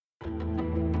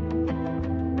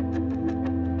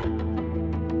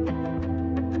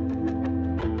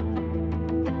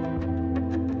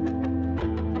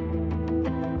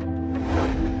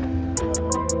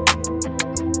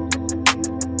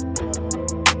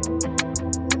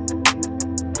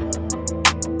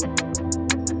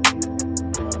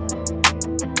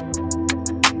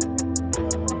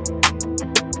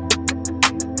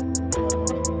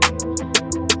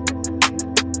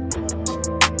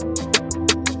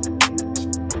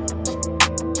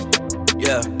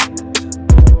Yeah,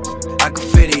 I can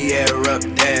feel the air up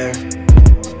there.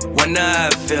 When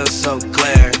I feel so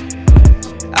clear.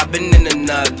 I've been in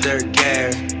another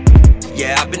gear.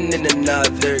 Yeah, I've been in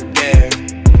another gear.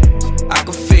 I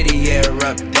can feel the air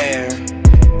up there.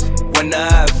 When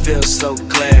I feel so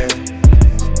clear.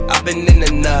 I've been in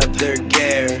another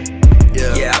gear.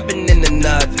 Yeah, I've been in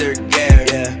another gear.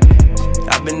 Yeah,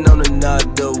 I've been on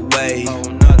another wave.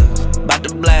 About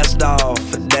to blast off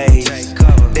for days.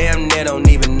 Damn, they don't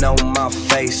even know my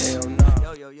face.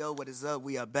 Yo, what is up?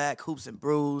 We are back, Hoops and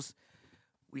Brews.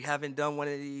 We haven't done one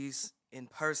of these in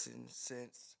person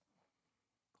since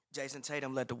Jason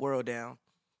Tatum let the world down.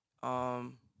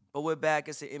 But we're back.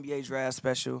 It's an NBA draft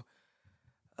special.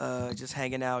 Just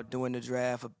hanging out, doing the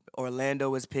draft.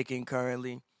 Orlando is picking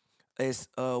currently. It's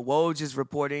Woj is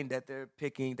reporting that they're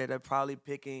probably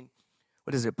picking,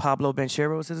 what is it, Pablo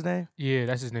Banchero is his name? Yeah,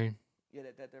 that's his name. Yeah,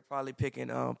 that they're probably picking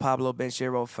Pablo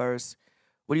Banchero first.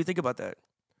 What do you think about that?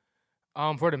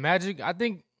 For the Magic, I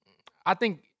think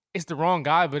it's the wrong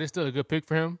guy, but it's still a good pick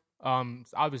for him.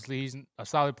 Obviously he's a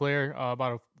solid player.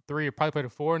 About a 3, or probably played a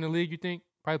 4 in the league. You think?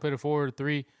 Probably played a 4 or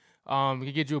 3. He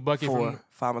could get you a bucket 4.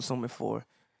 from. I'm assuming 4.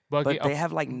 Bucket, but they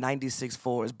have like 96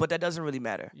 fours, but that doesn't really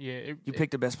matter. Yeah, you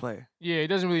pick the best player. Yeah, it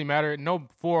doesn't really matter. No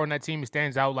 4 on that team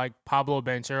stands out like Pablo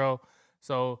Banchero.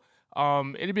 So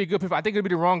it'd be a good pick. I think it'd be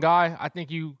the wrong guy. I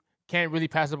think you can't really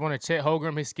pass up on a Chet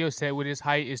Holmgren. His skill set with his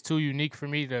height is too unique for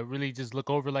me to really just look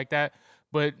over like that.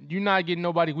 But you're not getting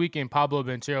nobody weak in Pablo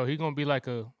Banchero. He's gonna be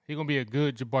a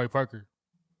good Jabari Parker.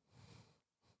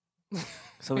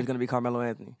 So he's gonna be Carmelo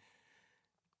Anthony.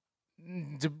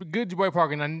 Good Jabari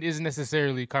Parker isn't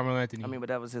necessarily Carmelo Anthony. I mean, but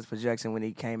that was his projection when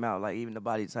he came out. Like, even the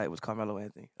body type was Carmelo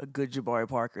Anthony. A good Jabari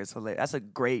Parker is hilarious. That's a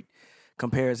great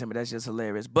comparison, but that's just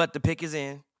hilarious. But the pick is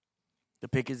in.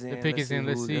 Let's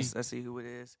see who it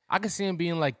is. I can see him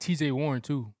being like T.J. Warren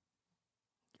too.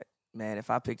 Man,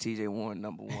 if I pick T.J. Warren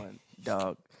number 1,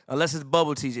 dog. Unless it's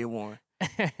bubble T.J. Warren.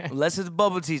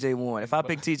 If I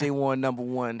pick T.J. Warren number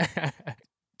 1,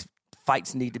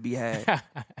 fights need to be had.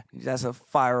 That's a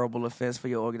fireable offense for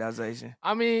your organization.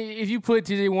 I mean, if you put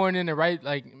T.J. Warren in the right,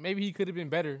 like, maybe he could have been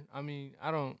better. I mean,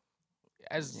 I don't.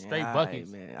 As straight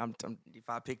buckets. Right, man. If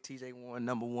I pick T.J. Warren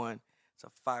number 1, it's a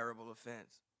fireable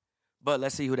offense. But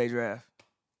let's see who they draft.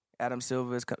 Adam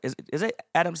Silver is it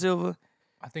Adam Silver?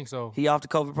 I think so. He off the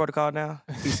COVID protocol now?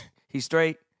 He's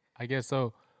straight? I guess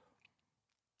so.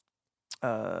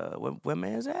 Where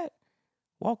man's at?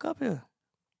 Walk up here.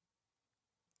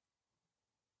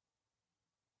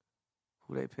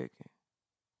 Who they picking?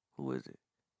 Who is it?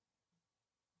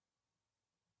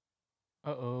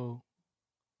 Uh-oh.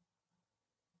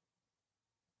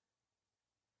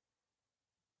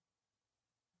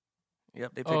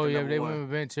 Yep, they picked the number 1. They went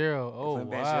with Banchero. Oh, wow.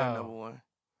 Banchero number 1.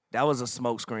 That was a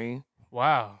smoke screen.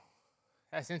 Wow.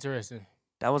 That's interesting.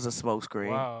 That was a smoke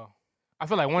screen. Wow. I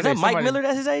feel like one Is day that Mike Miller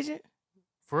that's his agent?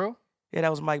 For real? Yeah, that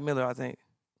was Mike Miller, I think.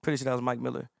 Pretty sure that was Mike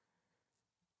Miller.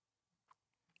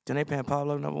 Then they paying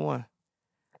Pablo number 1.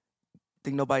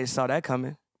 Think nobody saw that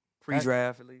coming.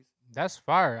 Pre-draft, at least. That's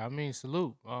fire. I mean,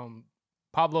 salute.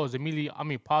 Pablo is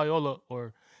Paolo,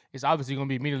 or it's obviously going to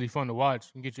be immediately fun to watch.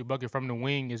 You can get your bucket from the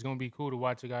wing. It's going to be cool to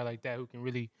watch a guy like that who can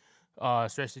really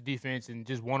stretch the defense and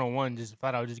just one-on-one, just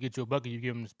flat out just get you a bucket. You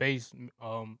give him the space.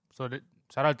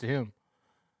 Shout out to him.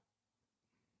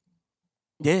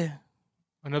 Yeah.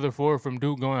 Another 4 from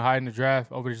Duke going high in the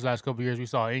draft over these last couple of years. We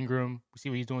saw Ingram. We see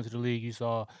what he's doing to the league. You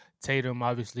saw Tatum.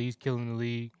 Obviously, he's killing the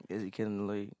league. Is he killing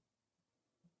the league?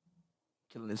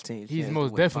 Killing his team. He's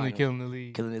most definitely killing the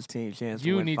league. Killing his team chance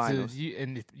to win finals.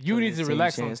 You need to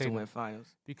relax on Tatum. To win finals.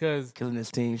 Because killing his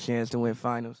team chance to win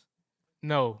finals.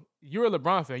 No, you're a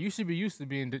LeBron fan. You should be used to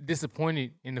being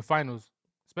disappointed in the finals,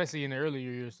 especially in the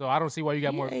earlier years. So I don't see why you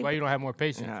don't have more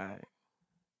patience. All right.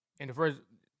 In the first,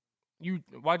 you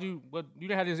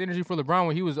didn't have this energy for LeBron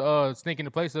when he was stinking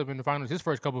the place up in the finals. His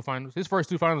first couple of finals, his first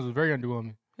 2 finals was very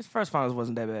underwhelming. His first finals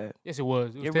wasn't that bad. Yes, it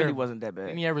was. It really wasn't that bad.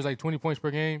 And he averaged like 20 points per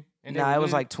game. And it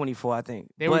was like 24, I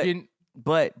think.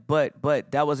 But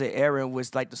that was an era in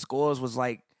which like the scores was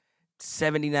like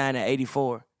 79 and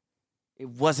 84. It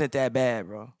wasn't that bad,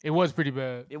 bro. It was pretty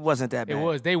bad. It wasn't that bad. It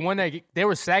was. They won that. They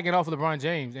were sagging off of LeBron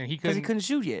James, and he couldn't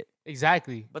shoot yet.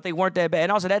 Exactly. But they weren't that bad.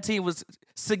 And also, that team was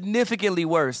significantly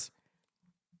worse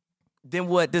than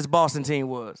what this Boston team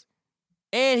was.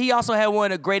 And he also had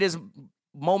one of the greatest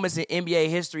moments in NBA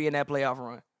history in that playoff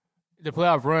run. The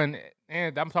playoff run,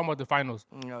 and I'm talking about the finals.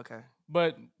 Okay.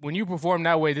 But when you perform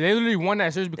that way, they literally won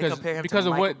that series because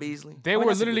of what Beasley. They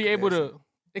were literally able to.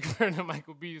 They compared to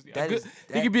Michael Beasley.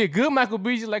 He could be a good Michael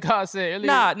Beasley, like how I said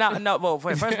earlier. No. Well,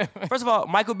 first of all,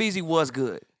 Michael Beasley was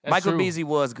good. Beasley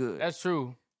was good. That's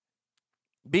true.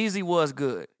 Beasley was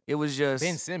good. It was just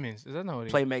Ben Simmons. Is that not what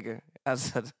he playmaker.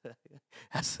 That's a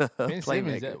Ben Simmons.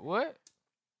 playmaker. What?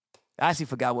 I actually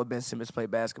forgot what Ben Simmons played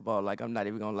basketball. Like, I'm not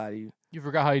even gonna lie to you. You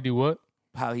forgot how you do what?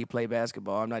 How he played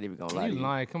basketball. I'm not even gonna lie to You you.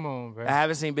 lying? Come on, bro. I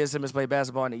haven't seen Ben Simmons play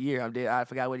basketball in a year. I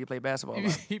forgot what he played basketball.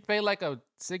 Like. He played like a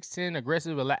 6'10",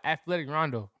 aggressive, athletic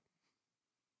Rondo.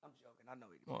 I'm joking. I know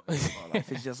he played basketball.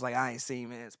 Like, it's just like I ain't seen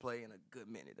Mans play in a good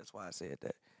minute. That's why I said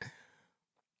that.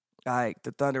 All right,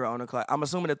 the Thunder are on the clock. I'm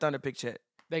assuming the Thunder pick Chet.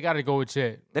 They got to go with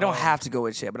Chet. They don't have to go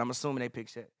with Chet, but I'm assuming they pick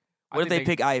Chet. I What if think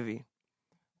they pick Ivy?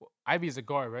 Ivy's a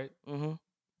guard, right? Mm-hmm.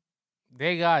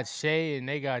 They got Shea and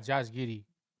they got Josh Giddey.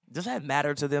 Does that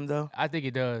matter to them though? I think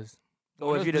it does.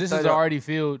 Or if you're the This is Thunder, already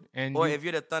filled, and if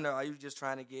you're the Thunder, are you just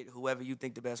trying to get whoever you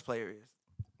think the best player is?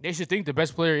 they should think the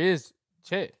best player is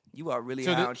Chet. You are really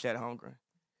So high on Chet Holmgren.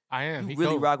 I am. You He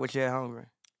really cold. rock with Chet Holmgren.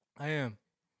 I am.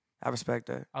 I respect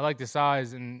that. I like the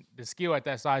size, and the skill at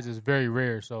that size is very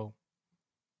rare. So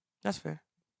That's fair.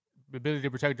 the ability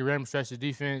to protect the rim, stretch the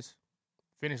defense,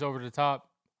 finish over the top.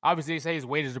 Obviously, they say his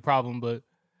weight is the problem, but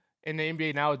in the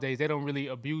NBA nowadays, they don't really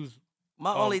abuse.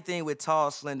 My only thing with tall,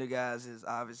 slender guys is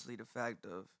obviously the fact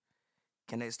of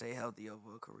can they stay healthy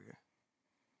over a career?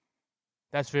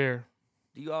 That's fair.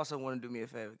 Do you also want to do me a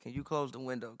favor? Can you close the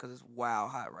window? Because it's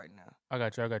wild hot right now. I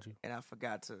got you. And I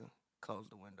forgot to close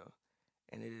the window.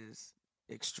 And it is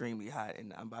extremely hot.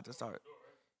 And I'm about to start.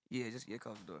 Yeah, just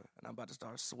close the door. And I'm about to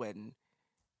start sweating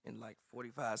in like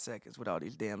 45 seconds with all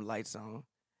these damn lights on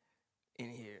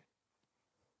in here.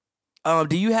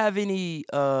 Do you have any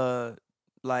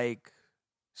like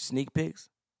sneak peeks?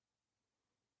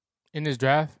 In this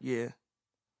draft, Yeah.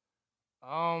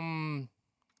 off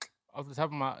the top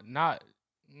of my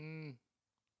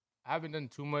I haven't done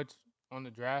too much on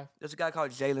the draft. There's a guy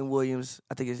called Jalen Williams.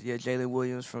 I think it's Jalen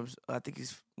Williams I think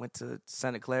he's went to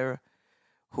Santa Clara,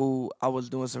 who I was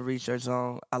doing some research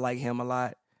on. I like him a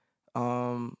lot.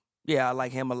 I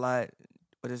like him a lot.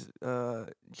 What is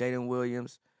Jalen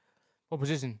Williams? What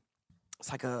position?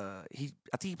 It's like I think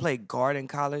he played guard in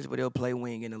college, but he'll play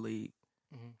wing in the league.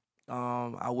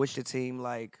 Mm-hmm. I wish the team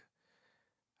I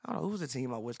don't know, who's the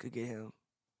team I wish could get him?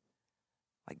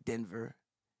 Like Denver.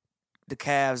 The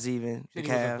Cavs even. The He was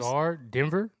a Cavs. guard.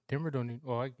 Denver don't need.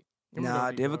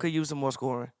 Denver could use some more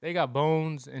scoring. They got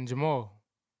Bones and Jamal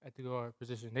at the guard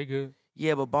position. They good.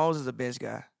 Yeah, but Bones is a bench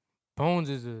guy. Bones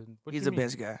is He's a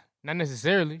bench guy. Not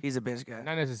necessarily. He's a bench guy.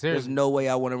 Not necessarily. There's no way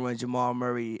I want to run Jamal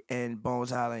Murray and Bones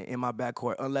Highland in my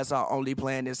backcourt unless our only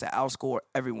plan is to outscore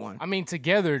everyone. I mean,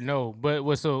 together, no. But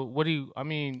what do you? I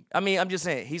mean, I'm just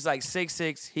saying he's like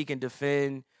 6'6". He can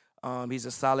defend. He's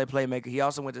a solid playmaker. He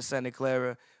also went to Santa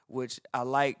Clara, which I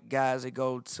like guys that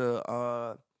go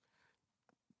to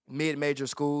mid-major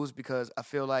schools because I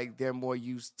feel like they're more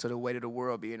used to the weight of the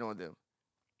world being on them.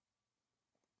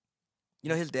 You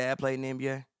know, his dad played in the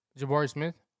NBA. Jabari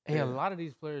Smith. Hey, Yeah. a lot of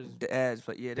these players. Dads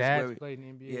play. Yeah, Dads played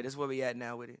in the NBA. this is where we at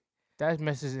now with it. That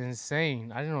mess is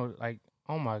insane. I didn't know. Like,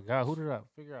 oh my god, who did I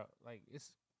figure out? Like,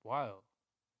 it's wild.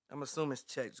 I'm assuming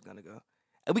Chet's gonna go.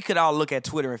 And we could all look at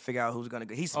Twitter and figure out who's gonna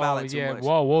go. He's smiling too much.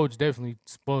 Woj definitely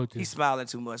spoiled this. He's smiling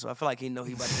too much, so I feel like he know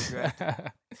he about to get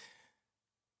drafted.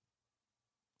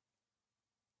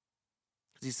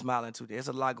 He's smiling too. There's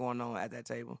a lot going on at that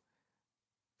table.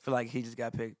 I feel like he just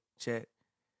got picked, Chet.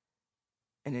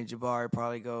 And then Jabari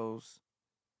probably goes.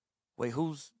 Wait,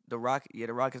 who's the Rocket? Yeah,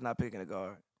 the Rocket's not picking a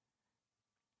guard.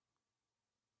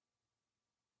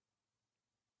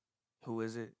 Who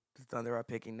is it? The Thunder are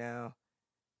picking now.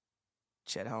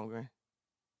 Chet Holmgren.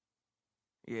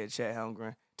 Yeah, Chet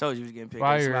Holmgren. Told you he was getting picked.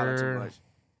 He's smiling too much.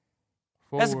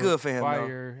 That's good for him,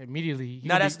 Fire though. Immediately.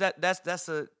 No, that's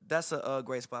a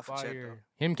great spot for Chet, though. fire.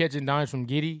 Him catching dimes from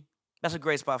Giddey. That's a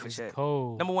great spot for It's Chet.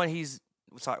 cold. Number one, he's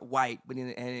white, but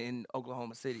in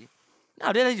Oklahoma City.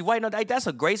 No, that is white. No, that's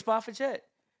a great spot for Chet.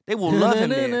 They will love him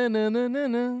there.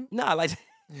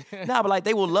 But like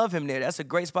they will love him there. That's a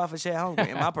great spot for Chet Holmgren,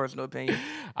 in my personal opinion.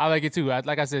 I like it too.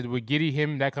 Like I said, with Giddey,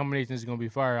 him, that combination is gonna be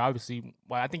fire. Obviously,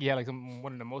 I think he had like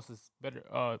one of the most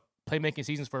better playmaking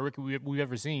seasons for a rookie we've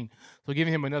ever seen. So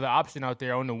giving him another option out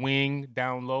there on the wing,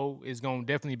 down low, is gonna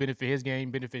definitely benefit his game,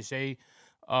 benefit Shea,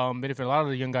 benefit a lot of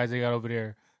the young guys they got over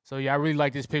there. So yeah, I really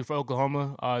like this pick for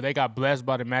Oklahoma. They got blessed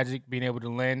by the Magic being able to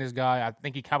land this guy. I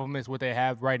think he complements what they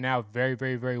have right now very,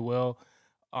 very, very well.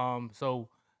 So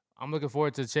I'm looking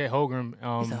forward to Chet Holmgren.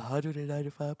 He's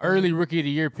 195. Early rookie of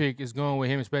the year pick is going with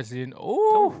him, especially in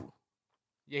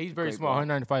yeah, he's very Great small. ball.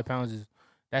 195 pounds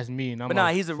that's me. And I'm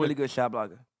But he's a really good shot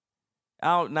blocker.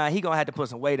 He gonna have to put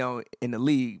some weight on in the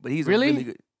league, but he's Really? a really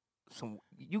good.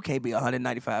 You can't be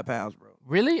 195 pounds, bro.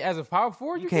 Really? As a power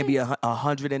forward, You can't be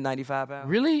 195 pounds.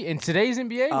 Really? In today's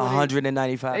NBA?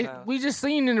 195 pounds. We just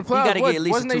seen in the playoffs. gotta get at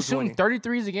least wasn't a they 220. shooting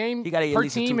 33s a game He got to get at per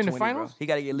least a team in the 220, finals? bro. He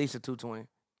got to get at least a 220.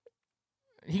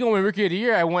 He gonna win Rookie of the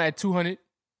Year at 200.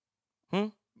 Hmm?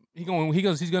 He's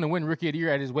gonna win Rookie of the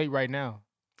Year at his weight right now.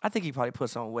 I think he probably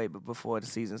puts on weight before the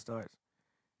season starts.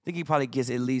 I think he probably gets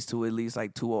at least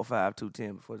like 205,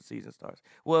 210 before the season starts.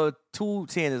 Well,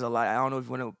 210 is a lot. I don't know if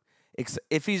you want to.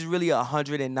 If he's really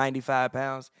 195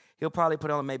 pounds, he'll probably put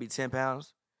on maybe 10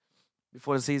 pounds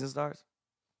before the season starts.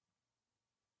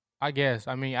 I guess.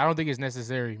 I mean, I don't think it's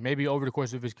necessary. Maybe over the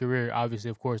course of his career, obviously,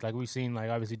 of course, like we've seen, like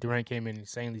obviously Durant came in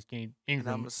insanely skinny. And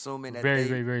Ingram, I'm assuming that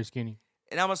very skinny.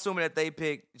 And I'm assuming that they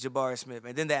pick Jabari Smith,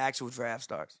 and then the actual draft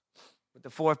starts. With the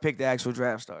fourth pick, the actual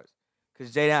draft starts.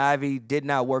 Because Jaden Ivey did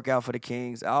not work out for the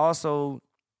Kings. I also,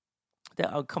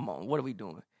 come on, what are we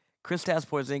doing? Kristaps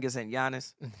Porzingis and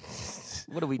Giannis.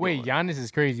 What are we doing? Wait, Giannis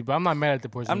is crazy, but I'm not mad at the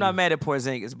Porzingis. I'm not mad at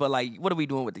Porzingis, but like, what are we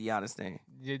doing with the Giannis thing?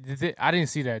 I didn't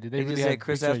see that. Did they They really just have said a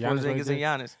picture Kristaps of Giannis right Porzingis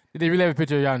there? and Giannis. Did they really have a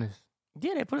picture of Giannis?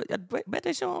 Yeah, they put it. I bet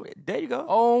they show him. There you go.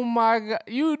 Oh my God,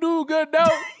 you do good though.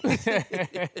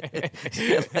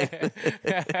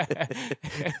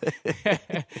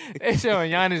 They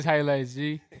showing Giannis highlights,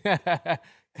 G. Yeah,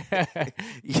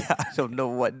 I don't know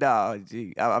what. Nah,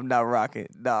 G, I'm not rocking.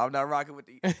 No, I'm not rocking with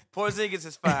the Porzingis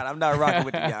is fine. I'm not rocking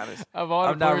with the Giannis. Of all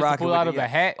the I'm not players to rocking pull with out the of a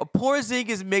hat.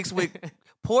 Porzingis mixed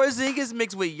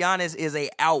with Giannis is a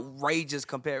outrageous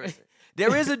comparison.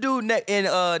 There is a dude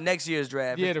in next year's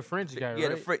draft. Yeah, the French guy,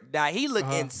 Yeah, right? now he look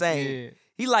insane. Yeah.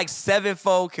 He like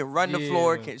 7'4", can run the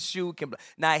floor, can shoot,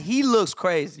 Now he looks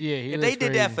crazy. Yeah, he if looks they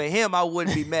did that crazy. for him, I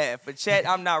wouldn't be mad. For Chet,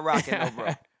 I'm not rocking no,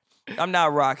 bro. I'm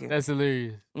not rocking. That's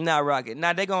hilarious. I'm not rocking.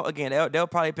 Now they'll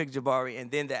probably pick Jabari and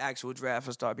then the actual draft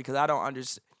will start because I don't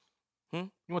understand. You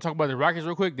want to talk about the Rockets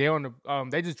real quick?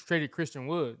 They just traded Christian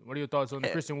Wood. What are your thoughts on the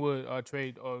Christian Wood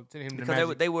trade? Sending him to the Because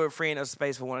Magic? they were freeing up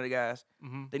space for one of the guys.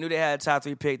 They knew they had a top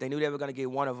 3 pick. They knew they were going to get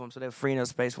one of them, so they're freeing up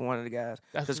space for one of the guys.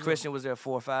 That's Because what's Christian was there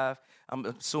 4 or 5. I'm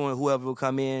assuming whoever will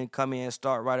come in,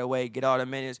 start right away, get all the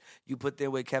minutes. You put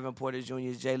them with Kevin Porter Jr.,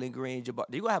 Jalen Green, Jabari.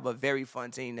 You're going to have a very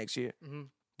fun team next year.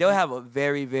 They'll have a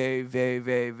very, very, very,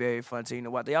 very, very fun team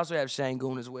to watch. They also have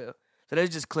Şengün as well. So they're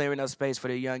just clearing up space for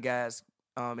the young guys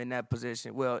in that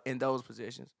position. Well, in those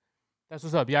positions. That's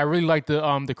what's up. Yeah, I really like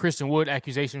the Christian Wood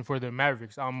accusation for the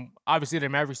Mavericks. Obviously the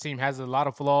Mavericks team has a lot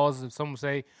of flaws, some would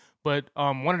say, but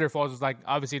one of their flaws is like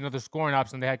obviously another scoring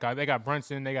option. They got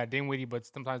Brunson, they got Dinwiddie, but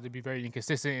sometimes they be very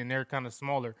inconsistent and they're kind of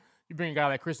smaller. You bring a guy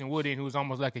like Christian Wood in, who's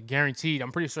almost like a guaranteed.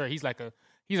 I'm pretty sure he's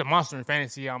a monster in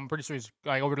fantasy. I'm pretty sure he's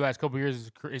like over the last couple of years,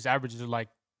 his averages are like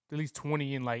at least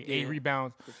 20 and like 8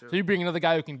 rebounds. Sure. So you bring another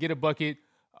guy who can get a bucket.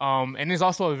 And it's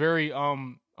also a very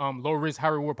low risk, high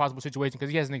reward possible situation because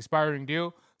he has an expiring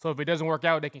deal. So if it doesn't work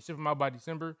out, they can ship him out by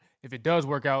December. If it does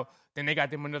work out, then they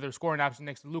got them another scoring option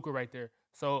next to Luka right there.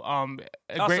 So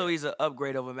He's an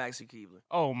upgrade over Maxi Kleber.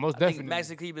 Oh, most I definitely. think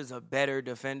Maxi Kleber is a better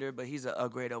defender, but he's an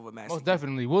upgrade over Maxi. Most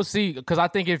definitely, we'll see. Because I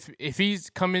think if he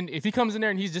comes in there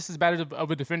and he's just as bad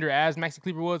of a defender as Maxi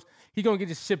Kleber was, he's gonna get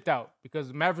just shipped out. Because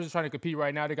the Mavericks are trying to compete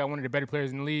right now. They got one of the better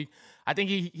players in the league. I think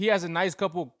he has a nice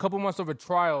couple months of a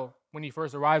trial when he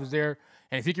first arrives there,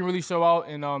 and if he can really show out,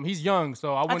 and he's young,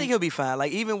 so I think he'll be fine.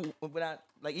 Like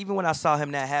even when I saw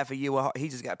him that half a year, he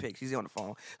just got picked. He's on the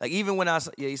phone. Like even when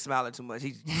he's smiling too much.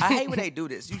 I hate when they do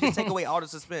this. You just take away all the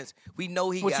suspense. We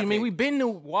know he. What got you mean? picked. We've been to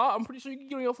while. I'm pretty sure you can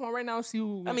get on your phone right now and see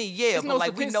who. I mean, yeah, There's but no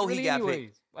like we suspense know he really got anyways.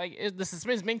 picked. Like the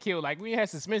suspense been killed. Like we had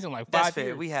suspension like 5 That's years.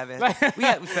 fair. We haven't. Like,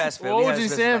 we fast forward. Well, OG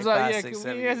Sam's like, yeah, 6, we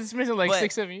 7 had years. suspension like But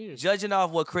 6-7 years. Judging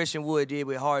off what Christian Wood did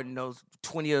with Harden those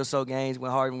 20 or so games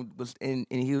when Harden was in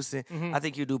Houston, I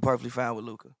think he'll do perfectly fine with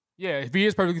Luka. Yeah, if he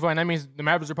is perfectly fine, that means the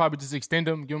Mavericks will probably just extend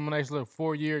him, give him a nice little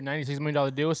 4-year, $96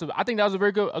 million deal. So I think that was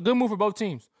a good move for both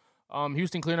teams.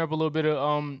 Houston clearing up a little bit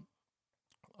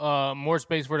of more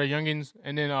space for their youngins,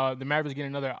 and then the Mavericks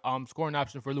getting another scoring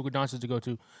option for Luka Doncic to go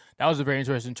to. That was a very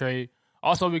interesting trade.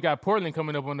 Also, we got Portland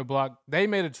coming up on the block. They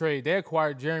made a trade. They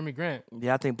acquired Jeremy Grant.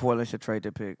 Yeah, I think Portland should trade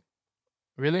their pick.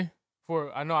 Really?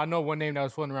 I know one name that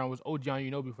was floating around was OG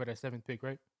Anunoby for that 7th pick,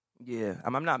 right? Yeah,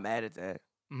 I'm not mad at that.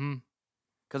 Mm-hmm.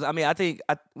 Because, I mean,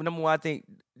 I think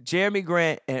Jeremy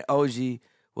Grant and OG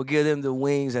will give them the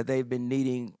wings that they've been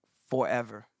needing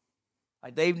forever.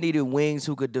 Like, they've needed wings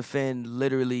who could defend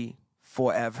literally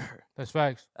forever. That's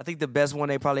facts. I think the best one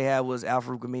they probably had was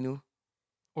Alfred Gaminu.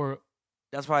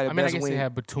 That's probably the best I guess wing. they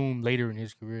had Batum later in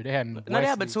his career. They had They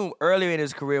had Batum earlier in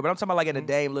his career, but I'm talking about like in the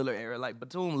Dame Lillard era. Like,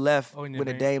 Batum left when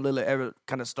the Dame Lillard era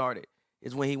kind of started.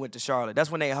 Is when he went to Charlotte.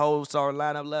 That's when they whole starting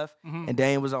lineup left, and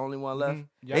Dame was the only one left.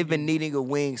 Yeah, They've been needing a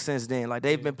wing since then. Like,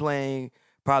 they've been playing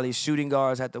probably shooting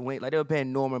guards at the wing. Like they were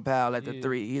paying Norman Powell at the Yeah.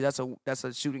 3. That's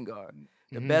a shooting guard.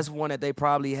 The Mhm. best one that they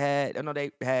probably had. I know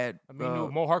they had. I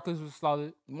mean, Mo Harkless was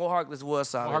solid. Mo Harkless was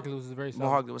solid. Mo Harkless was very solid. Mo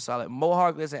Harkless was solid. Mo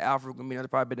Harkless and Alfred Camino have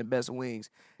probably been the best wings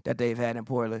that they've had in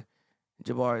Portland.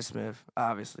 Jabari Smith,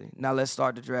 obviously. Now let's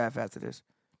start the draft after this.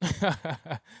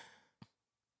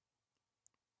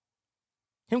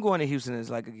 Him going to Houston is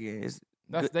like, again, it's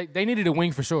they needed a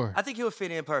wing for sure. I think he'll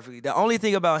fit in perfectly. The only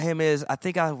thing about him is I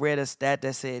think I read a stat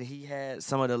that said he had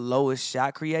some of the lowest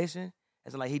shot creation.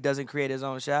 As in, like, he doesn't create his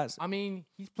own shots. I mean,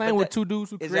 he's playing with two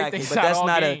dudes who Exactly, create but their that's shot all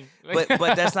not game.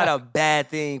 but that's not a bad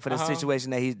thing for the Uh-huh.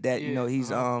 situation that he's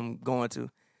going to.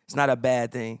 It's not a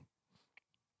bad thing.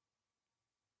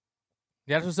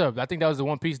 Yeah, that's what's up. I think that was the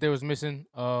one piece they was missing.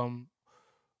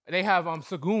 They have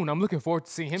Sagoon. I'm looking forward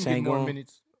to seeing him get more Shangoon.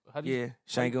 minutes. Yeah,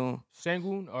 Shangoon.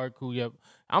 Shangoon? All right, cool. Yep.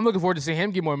 I'm looking forward to seeing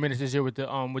him get more minutes this year with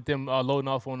them loading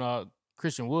off on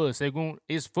Christian Woods. Shangoon,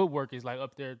 his footwork is like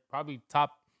up there, probably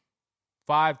top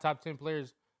 5, top 10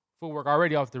 players. Footwork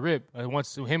already off the rip.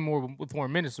 Once him with more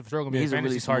minutes, for sure gonna be He's a a fantasy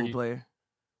really smooth target. player.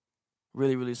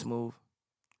 Really, really smooth.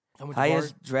 How much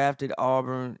Highest drafted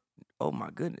Auburn. Oh my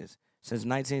goodness, since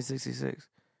 1966.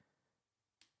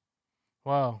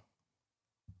 Wow.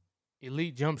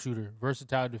 Elite jump shooter,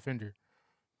 versatile defender.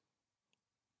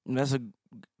 And that's a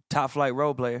top flight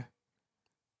role player.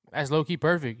 That's low key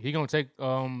perfect. He gonna take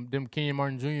them Kenyon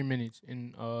Martin Jr. minutes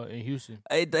in Houston.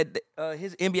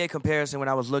 His NBA comparison when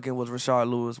I was looking was Rashard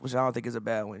Lewis, which I don't think is a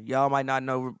bad one. Y'all might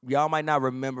not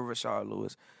remember Rashard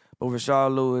Lewis, but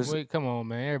Rashard Lewis. Wait, come on,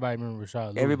 man! Everybody remember Rashard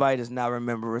Lewis. Everybody does not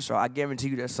remember Rashard. I guarantee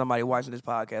you, there's somebody watching this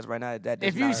podcast right now that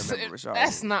does not remember Rashard.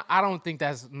 That's Lewis. not. I don't think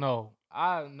that's no.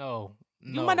 No.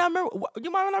 You might not remember.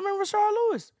 You might not remember Rashard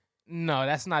Lewis. No,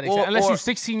 that's not Or- unless or- you're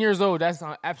 16 years old. That's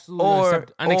not absolutely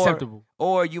unacceptable.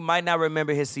 Or you might not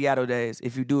remember his Seattle days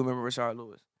if you do remember Rashard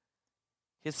Lewis.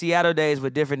 His Seattle days were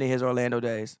different than his Orlando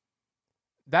days.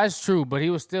 That's true, but he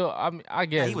was still. I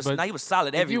guess He was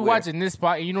solid if everywhere. you watching this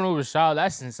spot and you don't know Rashad,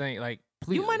 that's insane. Like,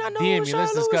 please, You might not know DM who me.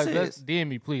 Let's Rashard discuss. Lewis Let's is. DM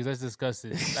me, please. Let's discuss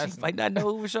this. That's you might not know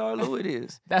who Rashard Lewis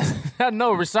is. that's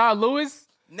no Rashad Lewis.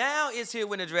 Now it's here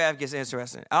when the draft gets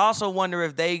interesting. I also wonder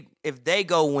if they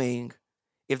go wing,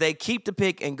 if they keep the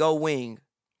pick and go wing.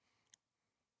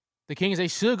 The Kings, they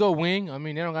should go wing. I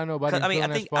mean, they don't got nobody. I mean, I filling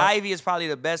that think spot. Ivy is probably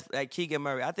the best. Like Keegan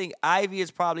Murray, I think Ivy is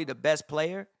probably the best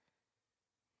player.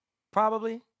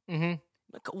 Probably. Mm-hmm.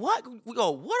 What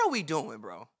are we doing,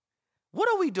 bro? What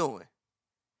are we doing?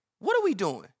 What are we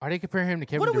doing? Are they comparing him to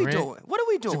Kevin What are we Durant? doing? What are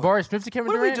we doing? Jabari Smith to Kevin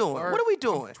What are we Durant? doing? Or- What are we I'm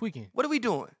doing? tweaking. What are we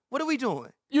doing? What are we doing?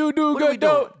 You do What are we good,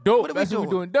 dope. doing? Dope. What are we That's what we're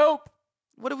doing? doing. Dope.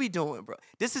 What are we doing, bro?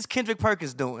 This is Kendrick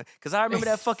Perkins doing. Because I remember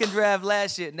that fucking draft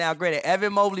last year. Now, granted,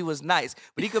 Evan Mobley was nice,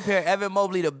 but he compared Evan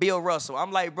Mobley to Bill Russell.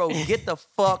 I'm like, bro, get the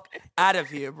fuck out of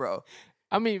here, bro.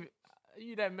 I mean, are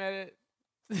you that mad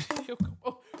at? Yo, come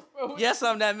on, bro. Yes,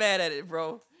 I'm not mad at it,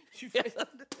 bro. You-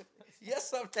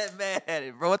 Yes, I'm that mad at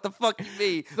it, bro. What the fuck you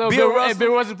mean? So Bill Russell?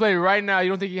 Bill Russell play right now. You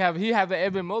don't think he have the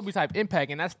Evan Mobley type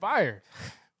impact, and that's fire.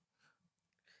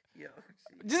 Yo,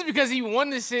 Just because he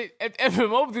won this shit, if Evan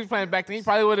Mobley was playing back then, he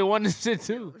probably would have won this shit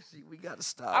too. see, we gotta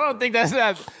stop. I don't bro. think that's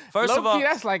that. First of all,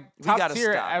 that's like we top gotta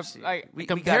tier. stop. Like we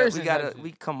comparison. gotta.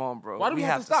 Come on, bro. Why do we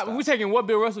have to stop? We're taking what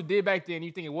Bill Russell did back then.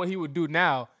 You thinking what he would do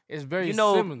now is very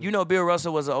similar. You know, Bill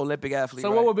Russell was an Olympic athlete. So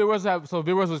right? what would Bill Russell have? So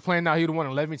Bill Russell was playing now. He would have won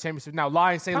 11 championships. Now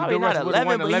lie and say Probably Bill not Russell would have 11,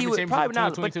 won but 11 he would- championships probably in not,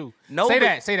 but 2022. no, say but-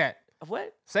 that. Say that.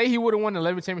 What? Say he would have won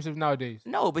 11 championships nowadays.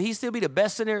 No, but he still be the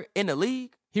best center in the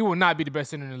league. He will not be the best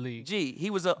center in the league. Gee, he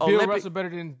was an Bill Olympic. Russell better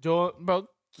than Joel, bro.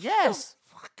 Yes.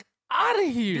 Out of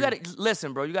here. You gotta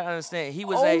listen, bro. You gotta understand. He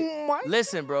was Oh my-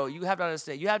 listen, bro. You have to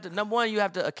understand. You have to number one. You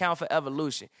have to account for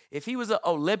evolution. If he was an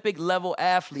Olympic level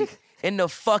athlete in the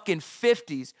fucking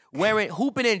 50s,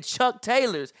 hooping in Chuck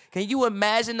Taylors, can you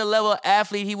imagine the level of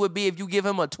athlete he would be if you give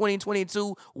him a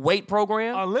 2022 weight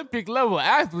program? Olympic level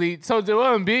athlete. So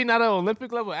Joel Embiid not an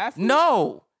Olympic level athlete?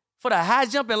 No, for the high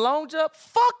jump and long jump,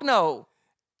 fuck no.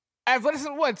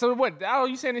 Athleticism what? So what? All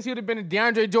you saying is he would have been a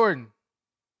DeAndre Jordan.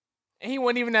 And he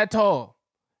wasn't even that tall.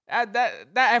 That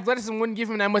athleticism wouldn't give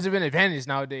him that much of an advantage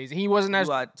nowadays. And he wasn't that.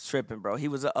 You are tripping, bro. He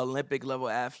was an Olympic level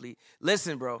athlete.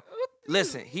 Listen, bro.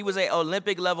 Listen, he was an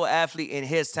Olympic level athlete in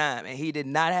his time, and he did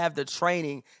not have the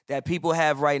training that people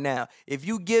have right now. If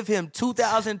you give him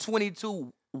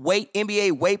 2022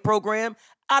 NBA weight program,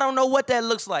 I don't know what that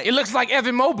looks like. It looks like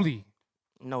Evan Mobley.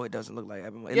 No, it doesn't look like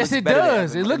Evan Mobley. Yes, looks it better than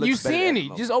does. Evan It Mo- look you looks better than seeing Evan it.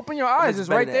 Mobley. Just open your It eyes. looks It's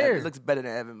better right than Evan- there. It looks better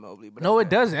than Evan Mobley. But No, okay. it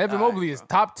doesn't. Evan All right, Mobley bro. is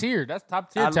top tier. That's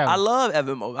top tier I talent. love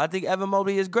Evan Mobley. I think Evan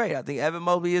Mobley is great. I think Evan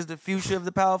Mobley is the future of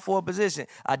the power forward position.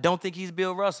 I don't think he's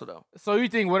Bill Russell though. So you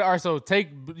think what? All right, so take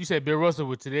you said Bill Russell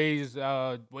with today's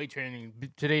weight training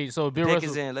today. So Bill Pick Russell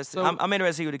is in. Let's see. so- I'm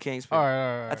interested to see who the Kings pick. All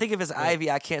right. I think if it's Ivy,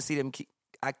 I can't see them.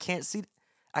 I can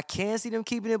see them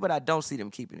keeping it, but I don't see them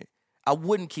keeping it. I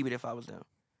wouldn't keep it if I was them.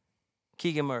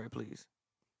 Keegan Murray, please.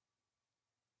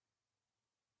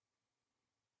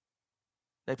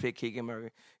 They pick Keegan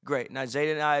Murray. Great. Now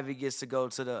Jaden Ivey gets to go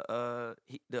to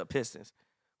the Pistons,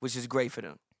 which is great for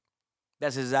them.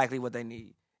 That's exactly what they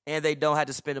need. And they don't have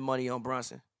to spend the money on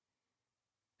Brunson.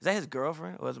 Is that his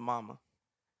girlfriend or his mama?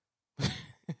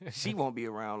 She won't be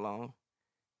around long.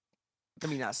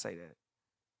 Let me not say that.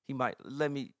 He might.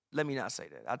 Let me not say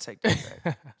that. I'll take that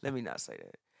back. Let me not say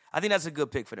that. I think that's a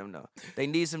good pick for them, though. They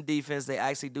need some defense. They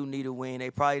actually do need a win.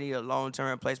 They probably need a long-term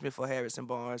replacement for Harrison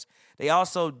Barnes. They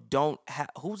also don't have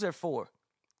 – who's there for?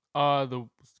 The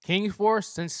Kings force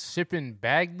since shipping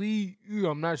Bagley.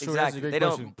 I'm not sure. That's a great They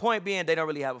question. don't. Point being, they don't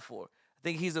really have a four. I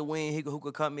think he's a wing who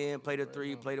could come in, play the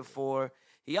three, play the four.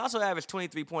 He also averaged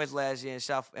 23 points last year and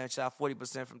shot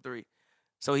 40% from three.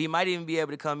 So he might even be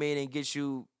able to come in and get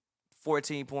you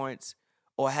 14 points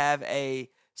or have a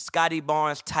Scotty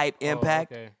Barnes type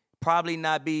impact. Okay. Probably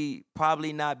not be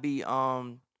the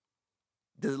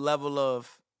level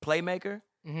of playmaker,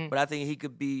 Mm-hmm. but I think he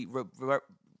could be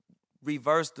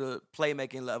reverse the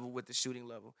playmaking level with the shooting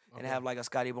level and have like a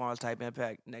Scotty Barnes type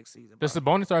impact next season. Does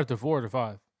Sabonis start at the 4 or the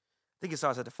 5? I think it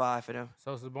starts at the 5 for them.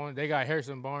 So Sabonis, they got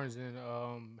Harrison Barnes and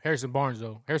Harrison Barnes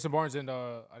though. Harrison Barnes and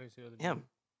I didn't see the other Him. name.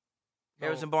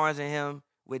 Harrison Barnes and him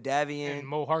with Davian. and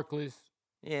Mo Harkless.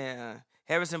 Yeah.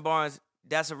 Harrison Barnes,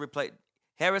 that's a replace.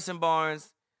 Harrison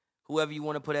Barnes, whoever you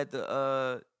want to put at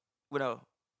the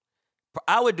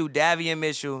I would do Davian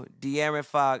Mitchell, De'Aaron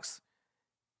Fox,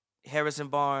 Harrison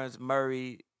Barnes,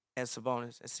 Murray, and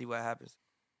Sabonis and see what happens.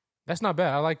 That's not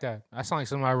bad. I like that. I sound like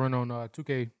something I run on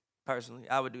 2K Personally,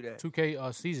 I would do that.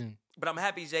 2K season. But I'm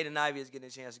happy Jaden Ivey is getting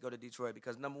a chance to go to Detroit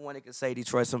because number one, it can save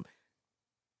Detroit some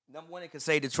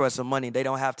money. They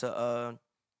don't have to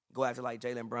go after like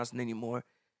Jalen Brunson anymore.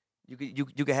 You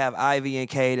could have Ivy and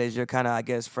Cade as your kind of, I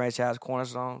guess, franchise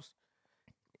cornerstones.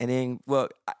 And then,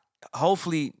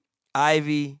 hopefully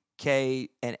Ivy, Cade,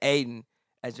 and Aiden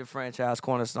as your franchise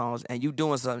cornerstones. And you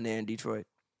doing something there in Detroit.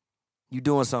 You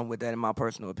doing something with that, in my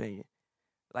personal opinion.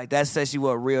 Like, that sets you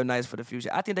up real nice for the future.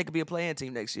 I think they could be a play-in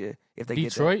team next year if they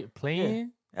get Detroit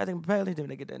playing. that. I think play-in team if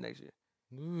they get that next year.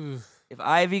 Oof. If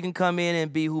Ivy can come in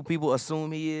and be who people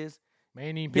assume he is,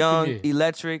 Man, he picked young, him yet.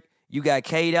 electric, you got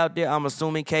Cade out there. I'm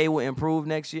assuming Cade will improve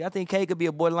next year. I think Cade could be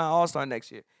a borderline all-star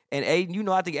next year. And Aiden,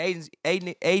 I think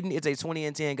Aiden is a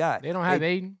 20-10 guy. They don't have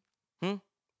Aiden. Hmm?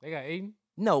 They got Aiden.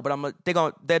 No,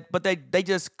 but they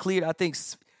just cleared, I think,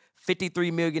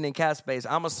 $53 million in cap space.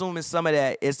 I'm assuming some of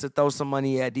that is to throw some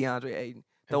money at DeAndre Ayton.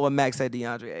 Throw a max at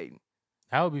DeAndre Ayton.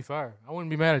 That would be fire. I wouldn't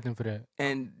be mad at them for that.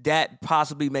 And that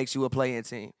possibly makes you a play-in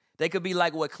team. They could be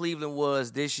like what Cleveland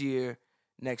was this year,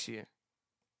 next year.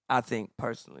 I think,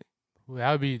 personally. Well,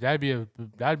 that'd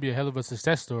be a hell of a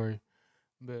success story.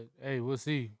 But hey, we'll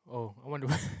see. Oh, I wonder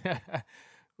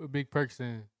what Big Perks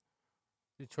in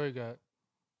Detroit got.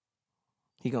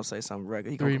 He gonna say something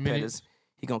regular. He 3 gonna compare minutes. this.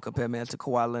 He gonna compare man to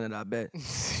Kawhi Leonard, I bet.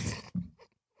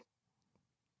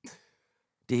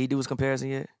 Did he do his comparison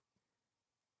yet?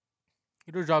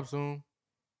 It'll drop soon.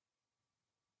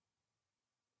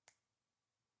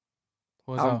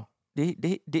 What's up?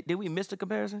 Did we miss the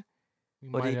comparison? We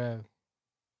or might did- have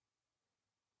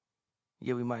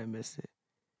Yeah, we might have missed it.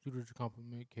 shooter to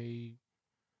compliment Cade.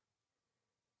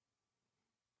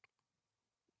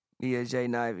 Yeah,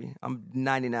 Jaden Ivey. I'm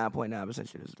 99.9%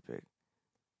 sure this is the pick.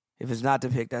 If it's not the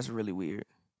pick, that's really weird.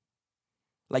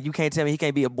 Like, you can't tell me he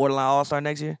can't be a borderline all-star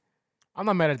next year? I'm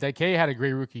not mad at that. Cade had a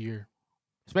great rookie year,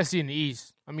 especially in the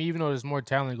East. I mean, even though there's more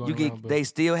talent going around, but They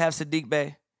still have Sadiq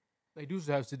Bey. they do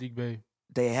have Sadiq Bey.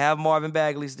 They have Marvin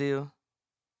Bagley still.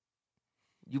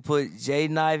 You put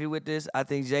Jaden Ivey with this. I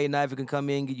think Jaden Ivey can come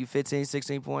in and give you 15,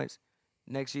 16 points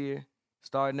next year.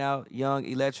 Starting out, young,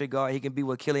 electric guard. He can be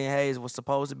what Killian Hayes was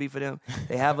supposed to be for them.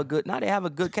 They have a good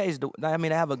case. I mean,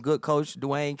 they have a good coach,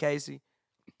 Dwayne Casey.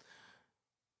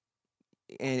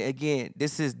 And again,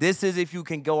 this is if you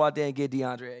can go out there and get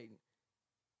DeAndre Ayton.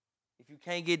 If you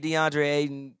can't get DeAndre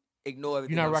Ayton, ignore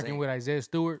everything. You're not I'm rocking saying. with Isaiah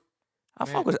Stewart. I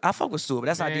fuck with Stewart, but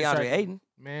that's not Man, DeAndre sorry. Ayton.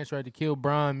 Man tried to kill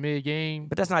Bron mid-game.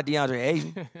 But that's not DeAndre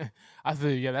Ayton. I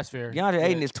feel yeah, that's fair. DeAndre yeah.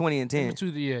 Ayton is 20 and 10.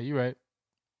 Yeah, you're right.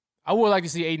 I would like to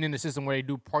see Aiden in the system where they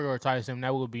do prioritize him.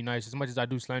 That would be nice. As much as I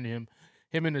do slander him,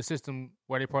 him in the system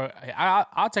where they probably.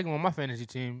 I'll take him on my fantasy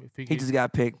team if He just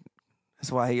got picked.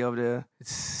 That's why he over there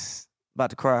about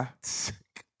to cry.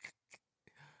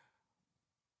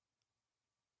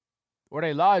 Or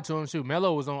they lied to him. Shoot,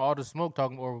 Melo was on All the Smoke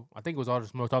talking, or I think it was All the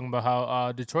Smoke talking about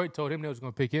how Detroit told him they was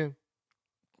going to pick him.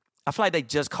 I feel like they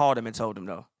just called him and told him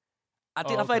though. I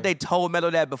feel like okay. they told Melo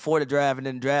that before the draft, and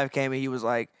then the draft came and he was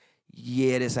like,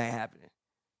 "Yeah, this ain't happening."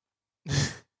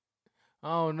 I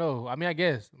don't know. I mean, I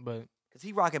guess, but Because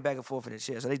he rocking back and forth in the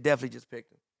shit, so they definitely just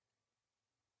picked him.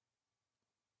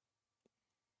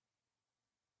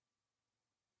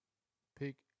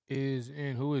 pick is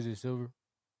in. Who is it, Silver?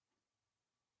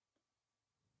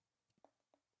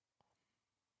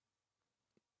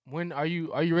 When are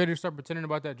you ready to start pretending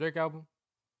about that Drake album?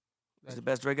 It's the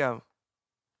best Drake album.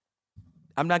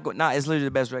 I'm not going. Nah, it's literally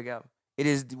the best Drake album. It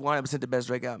is 100% the best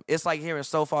Drake album. It's like hearing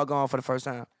So Far Gone for the first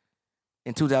time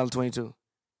in 2022.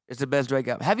 It's the best Drake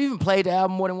album. Have you even played the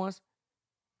album more than once?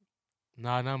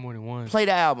 Nah, not more than one. Play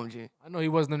the album, G. I know he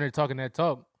wasn't on there talking that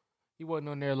talk. He wasn't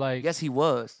on there like, Yes, he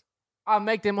was. I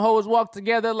make them hoes walk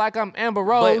together like I'm Amber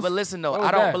Rose. But listen though, What was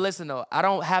I don't. that? But listen though, I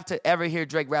don't have to ever hear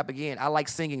Drake rap again. I like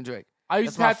singing Drake. I used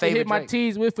That's to my have to hit favorite my Drake.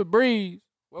 T's with Febreze.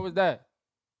 What was that?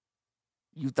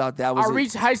 You thought that was I it?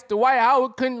 reached heights the White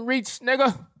Howard couldn't reach,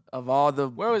 nigga. Of all the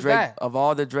Where was Drake, that? of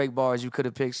all the Drake bars you could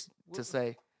have picked to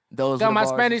say, those Got were the my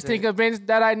bars you Spanish said. team convinced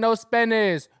that I know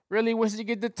Spanish. Really, once you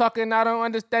get to talking, I don't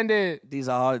understand it. These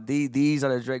are these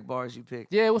are the Drake bars you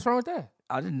picked. Yeah, what's wrong with that?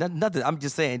 Nothing. I'm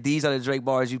just saying these are the Drake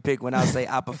bars you pick when I say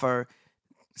I prefer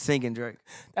singing Drake.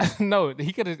 No,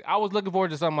 he could have. I was looking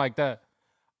forward to something like that.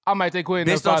 I might take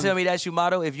Quentin. Bitch, don't tell me that's your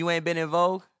motto if you ain't been in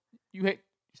Vogue. You hate.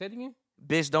 You said it again?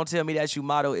 Bitch, don't tell me that's your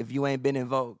motto if you ain't been in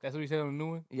Vogue. That's what you said on the new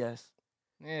one. Yes.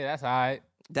 Yeah, that's all right.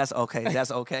 That's okay.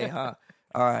 That's okay, huh?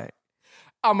 All right.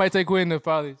 I might take Quentin the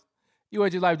fathers. You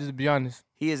had your life, just to be honest.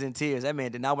 He is in tears. That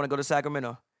man did not want to go to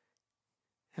Sacramento.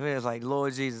 That man was like,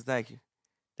 Lord Jesus, thank you.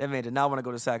 That man did not want to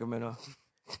go to Sacramento.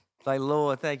 Like,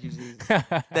 Lord, thank you, Jesus.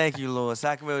 Thank you, Lord.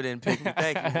 Sacramento didn't pick me.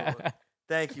 Thank you, Lord.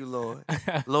 Thank you, Lord.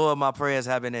 Lord, my prayers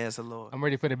have been answered, Lord. I'm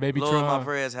ready for the baby Lord, Tron. my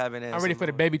prayers have been answered. I'm ready for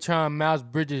the Lord. baby Tron, Miles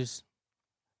Bridges,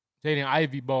 Jaden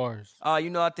Ivy bars. You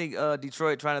know, I think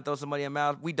Detroit trying to throw somebody in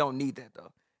Miles. We don't need that,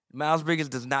 though. Miles Bridges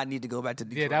does not need to go back to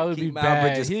Detroit. Yeah, that would Keep be Miles bad.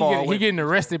 Bridges He, far get, away he getting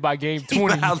arrested by game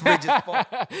 20. Miles Bridges far-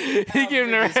 He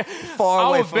getting arrested. far I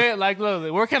away would from- bet, like,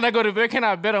 look, where can I go to? Where can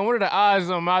I bet on? What are the odds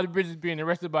on Miles Bridges being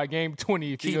arrested by game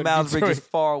 20 if he Keep go Miles to Detroit? Bridges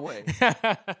far away.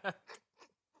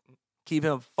 Keep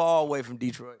him far away from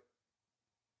Detroit.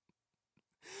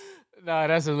 Nah,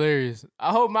 that's hilarious.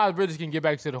 I hope Miles Bridges can get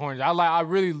back to the Hornets. I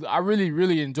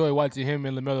really enjoy watching him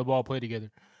and LaMelo Ball play together.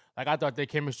 Like, I thought their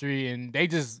chemistry and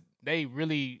they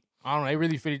really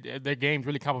fit their games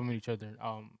really complement each other.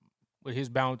 With his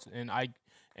bounce and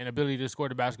ability to score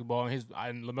the basketball and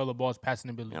LaMelo Ball's passing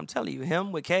ability. And I'm telling you,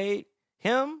 him with Cade,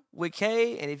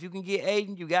 and if you can get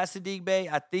Aiden, you got Sadiq Bey.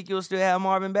 I think you'll still have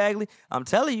Marvin Bagley. I'm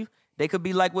telling you, they could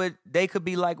be like what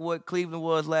Cleveland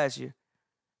was last year.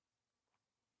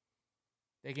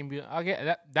 They can be. I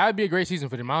get that would be a great season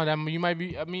for them. You might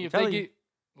be. I mean, if they telling you. get,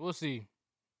 we'll see.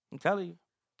 I'm telling you.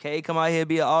 Cade come out here,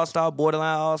 be an all-star,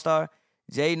 borderline all-star.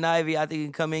 Jaden Ivey, I think he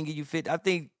can come in and get you fit. I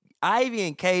think Ivy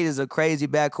and Cade is a crazy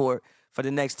backcourt for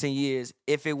the next 10 years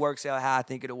if it works out how I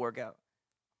think it'll work out.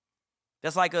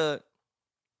 That's like a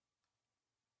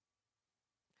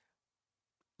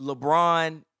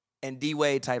LeBron and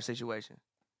D-Wade type situation.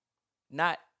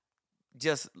 Not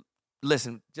just,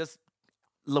 listen, just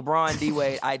LeBron,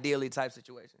 D-Wade, ideally type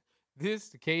situation. This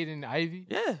Cade and Ivy.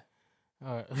 Yeah.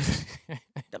 All right.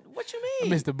 What you I mean?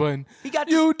 missed the button. He got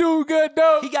You do good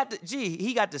though. he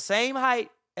got the same height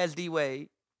as D-Wade.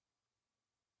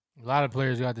 A lot of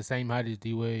players got the same height as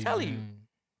D Wade. Telling you.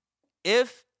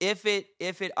 If it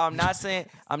I'm not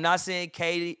saying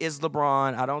Cade is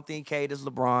LeBron. I don't think Cade is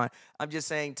LeBron. I'm just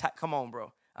saying come on,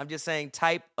 bro. I'm just saying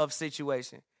type of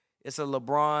situation. It's a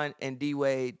LeBron and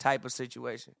D-Wade type of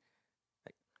situation.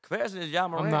 Like, comparison is Ja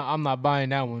Morant. I'm not buying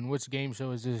that one. Which game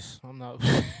show is this? I'm not.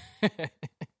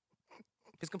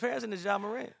 His comparison is Ja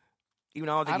Morant. Even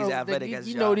though I don't think he's athletic as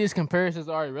you Ja. know these comparisons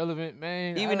are irrelevant,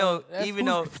 man.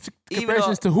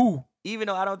 Comparisons to who? Even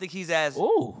though I don't think he's as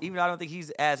Ooh. even though I don't think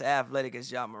he's as athletic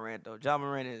as Ja Morant though. Ja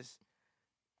Morant is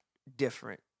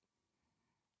different.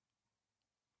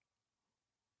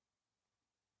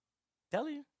 Tell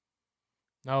you.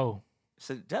 No, It's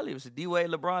a D-Wade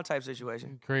LeBron type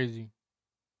situation. crazy.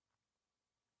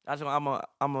 I'm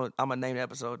gonna name the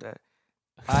episode that.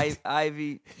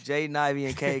 Ivy, Jaden Ivey,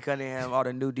 and Cade Cunningham are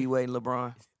the new D-Wade and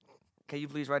LeBron. Can you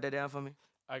please write that down for me?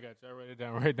 I got you. I write it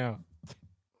down right now.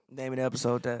 Name of the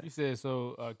episode that. You said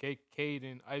so. Cade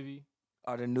and Ivy.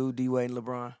 are the new D Wade and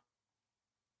LeBron.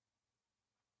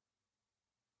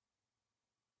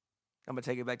 I'm gonna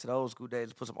take it back to the old school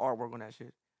days. Put some artwork on that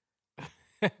shit.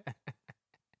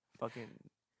 Fucking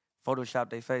Photoshop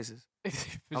their faces.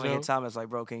 I'm in Thomas like,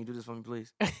 bro, can you do this for me,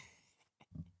 please?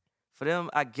 For them,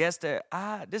 I guess that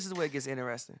this is where it gets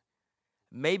interesting.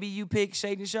 Maybe you pick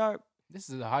Shaedon Sharpe. This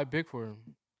is a high pick for him.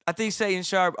 I think Shaedon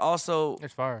Sharpe also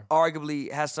That's fire.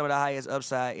 arguably has some of the highest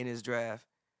upside in his draft,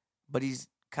 but he's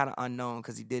kind of unknown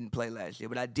because he didn't play last year.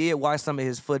 But I did watch some of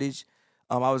his footage.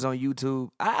 I was on YouTube.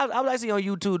 I was actually on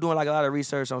YouTube doing like a lot of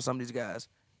research on some of these guys,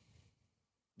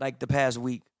 like the past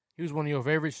week. He was one of your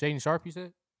favorites, Shaedon Sharpe, you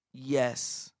said?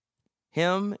 Yes,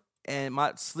 him and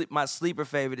my sleeper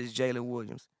favorite is Jalen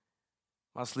Williams.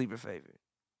 My sleeper favorite.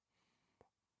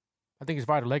 I think it's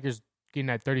fire. The Lakers getting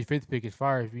that 35th pick is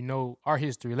fire. If you know our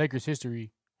history, Lakers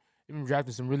history, they've been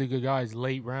drafting some really good guys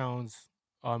late rounds,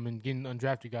 and getting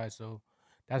undrafted guys. So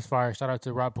that's fire. Shout out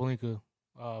to Rob Pelinka,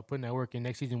 putting that work in.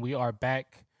 Next season we are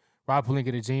back. Rob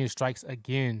Pelinka, the genius, strikes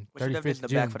again. What's your definition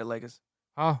of back for the Lakers?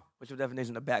 Huh? What's your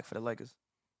definition of back for the Lakers?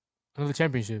 Another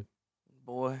championship.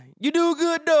 Boy, you do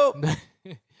good though.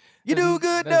 You do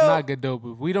good though. That's not good though.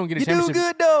 But if we don't get a championship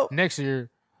good though. next year,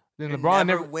 then You're LeBron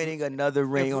never never winning another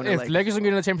ring on the If Lakers. Lakers don't get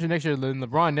another championship next year, then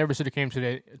LeBron never should have came to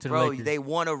the Bro, Lakers. they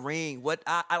won a ring. What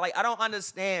I don't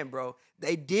understand, bro.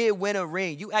 They did win a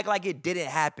ring. You act like it didn't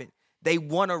happen. They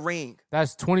won a ring.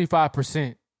 That's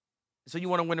 25%. So you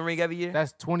want to win a ring every year?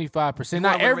 That's 25%. You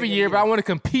Not wanna win a every ring year, every but I year. want to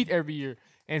compete every year.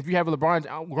 And if you have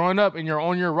LeBron growing up and you're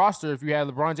on your roster, if you had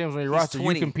LeBron James on your He's roster,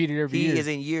 20. you competed every He year. is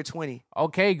in year 20.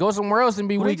 Okay, go somewhere else and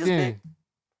be Who they weak just then. picked?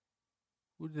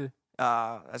 Who did?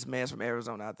 That's man's from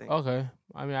Arizona, I think. Okay.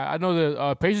 I mean, I know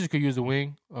the Pacers could use a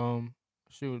wing.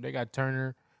 Shoot, they got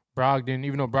Turner, Brogdon,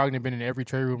 even though Brogdon been in every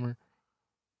trade rumor.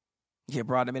 Yeah,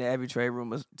 brought him in every trade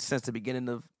room since the beginning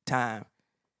of time.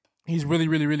 He's really,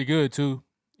 really, really good, too.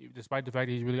 Despite the fact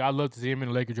that he's really, I'd love to see him in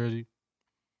a Laker jersey.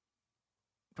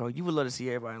 Bro, you would love to see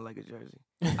everybody in a Lakers jersey.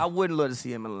 I wouldn't love to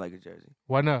see him in a Lakers jersey.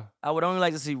 Why not? I would only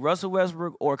like to see Russell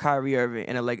Westbrook or Kyrie Irving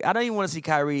in a Lakers. I don't even want to see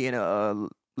Kyrie in a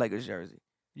Lakers jersey.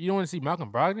 You don't want to see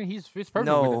Malcolm Brogdon? He fits perfect with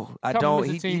No, it. I Come don't.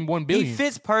 Mr. He, team he, 1 billion. he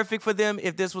fits perfect for them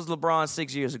if this was LeBron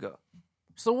 6 years ago.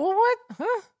 So what?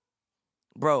 Huh?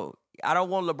 Bro, I don't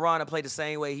want LeBron to play the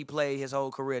same way he played his whole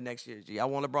career next year, G. I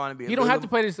want LeBron to be a He don't have good to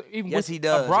play this. Even Yes, with, he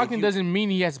does. If Brogdon you- doesn't mean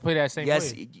he has to play that same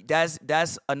Yes, way.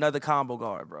 that's another combo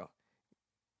guard, bro.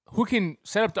 Who can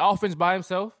set up the offense by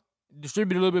himself,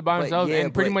 distribute a little bit by But himself, yeah,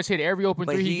 and pretty but- much hit every open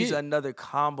But three he he's gets. another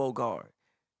combo guard.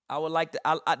 I would like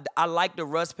I like the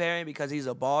Russ pairing because he's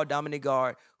a ball dominant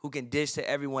guard who can dish to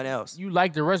everyone else. You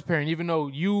like the Russ pairing, even though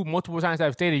you multiple times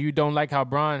have stated you don't like how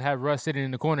Bron had Russ sitting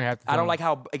in the corner half the time. I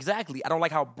don't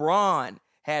like how Braun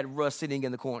had Russ sitting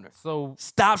in the corner. So,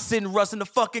 Stop sitting Russ in the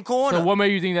fucking corner. so what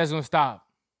made you think that's gonna stop?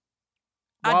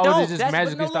 Why I don't. would it just That's-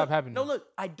 magically no, stop look, happening? No, look,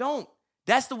 I don't.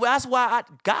 That's why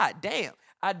God damn,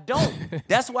 I don't.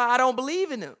 That's why I don't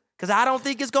believe in him because I don't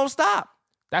think it's gonna stop.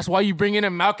 That's why you bring in a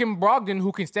Malcolm Brogdon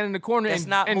who can stand in the corner It's and,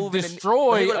 not and moving.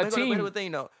 destroy Here's a the team.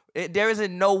 thing, though. There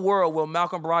isn't no world where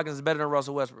Malcolm Brogdon is better than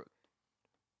Russell Westbrook.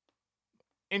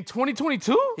 In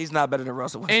 2022? He's not better than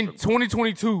Russell Westbrook. In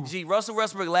 2022. Gee, Russell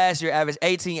Westbrook last year averaged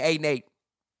 18, 8, and 8.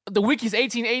 The weakest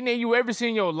 18, 8, and 8 you ever seen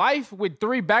in your life with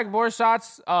 3 backboard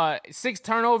shots, 6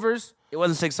 turnovers. It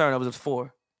wasn't 6 turnovers, it was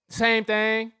 4. Same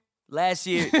thing. Last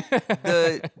year,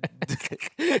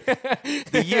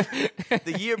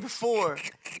 the year before.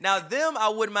 Now them, I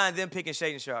wouldn't mind them picking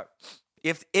Shaedon Sharpe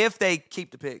if they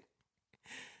keep the pick.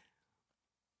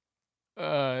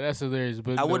 That's hilarious.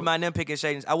 But I wouldn't no, mind them picking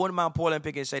Shaedon. I wouldn't mind Portland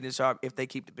picking Shaedon Sharpe if they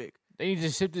keep the pick. they need to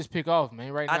ship this pick off,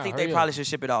 man, right now. I think Hurry they up. probably should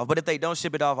ship it off. But if they don't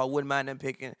ship it off, I wouldn't mind them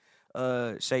picking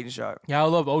Shaedon Sharpe. Yeah, I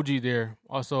love OG there.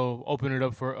 Also, open it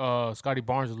up for Scotty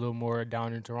Barnes a little more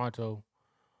down in Toronto.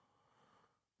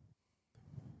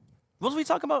 What was we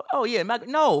talking about? Oh yeah,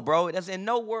 no, bro. That's in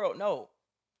no world, no.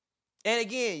 And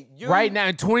again, Right now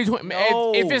in 2020,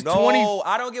 No, if it's no, 20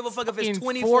 I don't give a fuck if it's in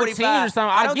 2045 14 or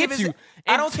something, I don't get give you. it-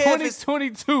 I don't care if it's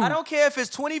 2022. I don't care if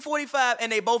it's 2045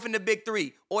 and they both in the big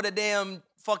 3 or the damn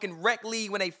fucking rec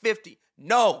league when they 50.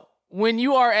 No. When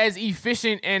you are as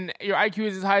efficient and your IQ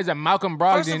is as high as a Malcolm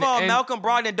Brogdon. First of all, and- Malcolm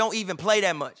Brogdon don't even play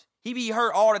that much. He be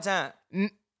hurt all the time.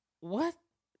 What?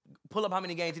 Pull up how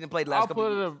many games he didn't play the last I'll couple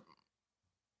put of it years. up.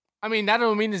 I mean, that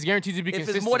don't mean it's guaranteed to be If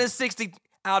consistent. it's more than 60,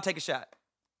 I'll take a shot.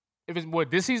 If it's what,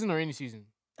 this season or any season?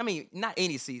 I mean, not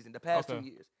any season, the past Okay. 2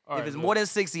 years. All If right, it's look. more than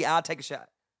 60, I'll take a shot.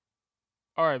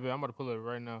 All right, man, I'm about to pull it up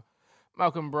right now.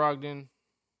 Malcolm Brogdon.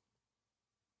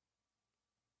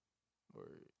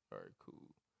 All right, cool.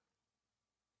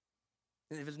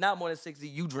 And if it's not more than 60,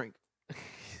 you drink.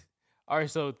 All right,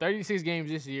 so 36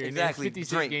 games this year. Exactly. And then 56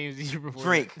 Drink. games the year before.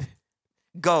 Drink.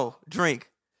 Go. Drink.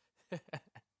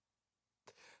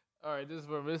 All right, this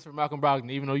is for Malcolm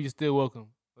Brogdon, even though you're still welcome.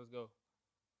 Let's go.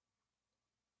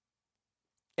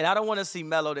 And I don't want to see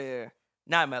Melo there.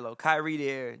 Not Melo. Kyrie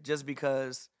there just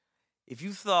because if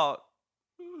you thought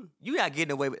you're not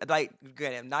getting away with like,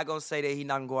 granted, I'm not gonna say that he's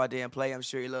not gonna go out there and play. I'm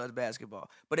sure he loves basketball.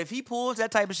 But if he pulls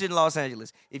that type of shit in Los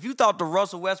Angeles, if you thought the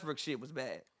Russell Westbrook shit was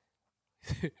bad,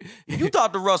 if you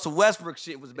thought the Russell Westbrook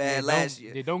shit was bad last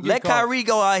year, let Kyrie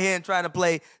go out here and try to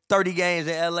play 30 games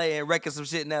in LA and wrecking some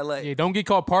shit in LA. Yeah, don't get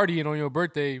caught partying on your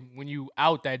birthday when you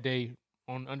out that day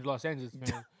under Los Angeles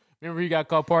fans. Remember he got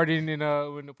caught partying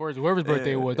when whoever's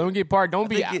birthday it was. Don't get party. Don't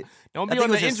be on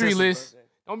the injury list.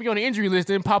 Don't be on the injury list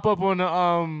and pop up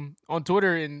on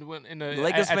Twitter and in the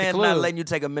Lakers at fans the club. not letting you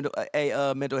take a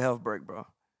mental health break, bro.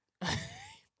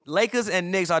 Lakers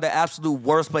and Knicks are the absolute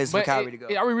worst place for Kyrie to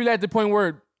go. Are we really at the point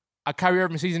where a Kyrie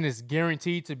Irving season is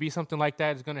guaranteed to be something like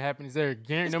that is going to happen? Is there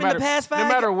guaranteed? No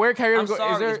matter where Kyrie Irving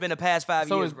goes, it's been the past 5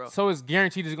 years, bro. So it's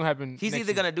guaranteed it's going to happen. He's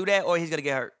either going to do that or he's going to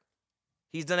get hurt.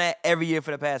 He's done that every year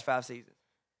for the past 5 seasons.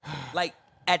 Like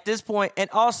at this point, and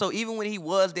also even when he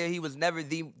was there, he was never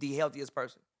the healthiest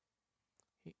person.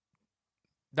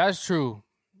 That's true.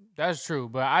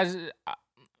 But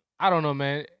I don't know,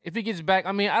 man. If he gets back,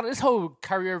 I mean, this whole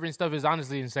Kyrie Irving stuff is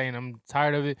honestly insane. I'm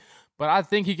tired of it. But I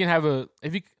think he can have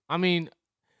obviously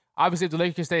if the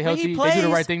Lakers stay healthy, they do the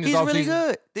right thing this offseason. He's really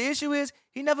good. The issue is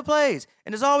he never plays.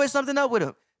 And there's always something up with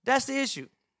him. That's the issue.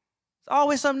 There's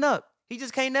always something up. He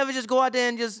just can't never just go out there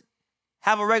and just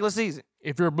have a regular season.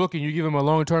 If you're Brooklyn, you give him a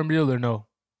long-term deal or no?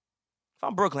 If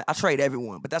I'm Brooklyn, I trade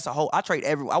everyone. But I trade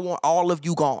everyone. I want all of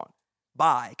you gone.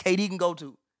 Bye. KD can go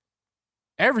too.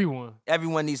 Everyone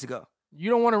needs to go. You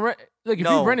don't want to run. Look, if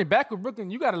you run it back with Brooklyn,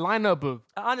 you got a lineup of.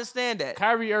 I understand that.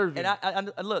 Kyrie Irving. And I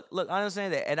look, I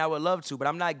understand that, and I would love to, but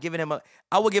I'm not giving him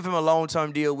I would give him a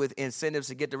long-term deal with incentives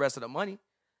to get the rest of the money.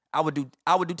 I would do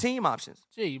team options.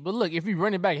 Gee, but look, if you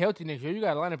run it back healthy next year, you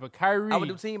got a lineup of Kyrie. I would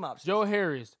do team options. Joe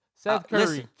Harris, Seth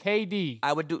Curry, KD.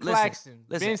 I would do Claxton,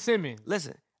 Ben Simmons.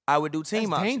 Listen, I would do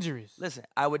team options. Dangerous. Listen,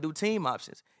 I would do team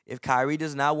options. If Kyrie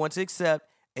does not want to accept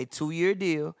a 2-year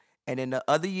deal, and in the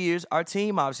other years are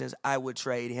team options, I would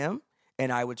trade him,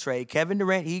 and I would trade Kevin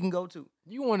Durant. He can go too.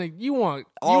 You want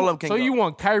all of them can go. So you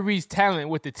want Kyrie's talent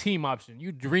with the team option?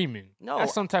 You dreaming? No,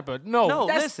 that's some type of no.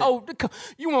 Listen.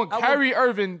 You want Kyrie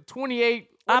Irving 28?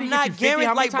 I'm not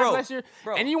guaranteed. Like,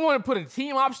 bro, and you want to put a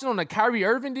team option on the Kyrie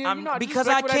Irving deal? Because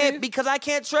I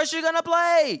can't trust you're gonna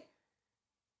play.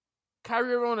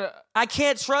 Kyrie Irving I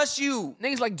can't trust you.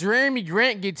 Niggas like Jeremy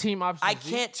Grant get team options. I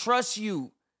can't trust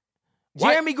you. What?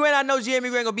 Jeremy Grant, I know Jeremy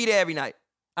Grant gonna be there every night.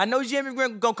 I know Jeremy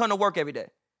Grant gonna come to work every day.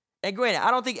 And granted,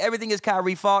 I don't think everything is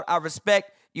Kyrie's fault. I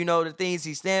respect, the things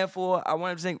he stands for. I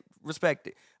want him to respect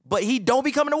it. But he don't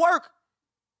be coming to work.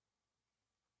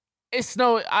 It's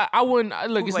no, I wouldn't,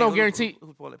 look, it's no guarantee.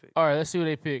 Who's pulling pick? All right, let's see who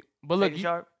they pick. But look,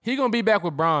 he gonna be back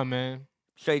with Bron, man.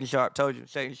 Shaden Sharp, told you,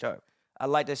 Shaden Sharp. I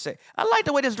like that shit. I like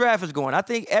the way this draft is going. I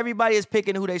think everybody is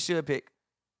picking who they should pick.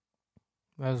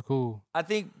 That's cool. I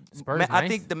think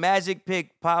the Magic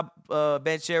picked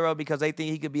Banchero because they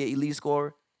think he could be an elite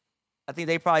scorer. I think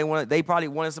they probably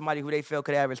wanted somebody who they felt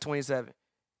could average 27.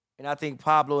 And I think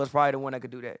Pablo is probably the one that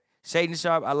could do that. Shaden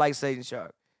Sharp, I like Shaden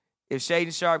Sharp. If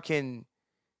Shaden Sharp can,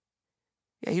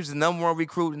 he was the number 1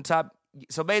 recruit in top.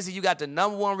 So basically, you got the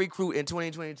number 1 recruit in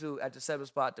 2022 at the 7th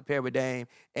spot to pair with Dame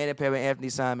and to pair with Anthony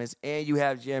Simons, and you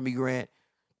have Jeremy Grant.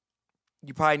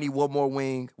 You probably need one more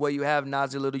wing. Well, you have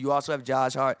Nasir Little. You also have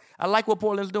Josh Hart. I like what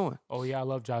Portland's doing. Oh, yeah, I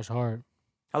love Josh Hart.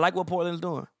 I like what Portland's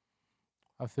doing.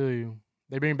 I feel you.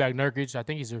 They bring back Nurkic. I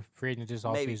think he's a free agent this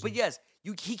offseason. Maybe, but yes,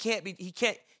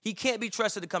 he can't be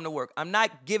trusted to come to work. I'm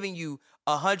not giving you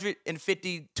 $150,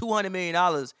 $200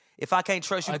 million if I can't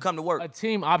trust you to come to work. A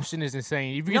team option is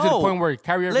insane. If you get to the point where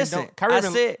Kyrie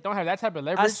Irving don't have that type of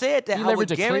leverage, I said that I would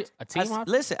guarantee a team option.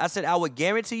 Listen, I said I would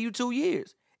guarantee you 2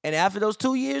 years, and after those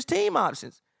 2 years, team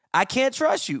options. I can't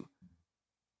trust you.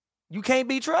 You can't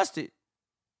be trusted.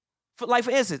 For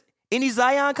instance, any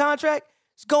Zion contract,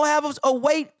 it's gonna have a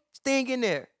weight thing in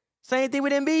there. Same thing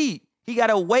with Embiid. He got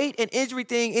a weight and injury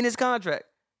thing in his contract.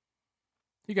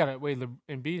 He got a wait.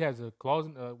 Embiid has a clause.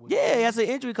 He has an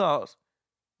injury clause.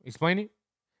 Explain it.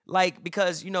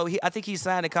 Because I think he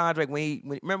signed a contract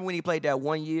remember when he played that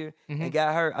 1 year and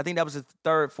got hurt. I think that was his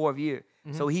 3rd, 4th year.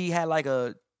 Mm-hmm. So he had like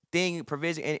a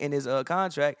provision in his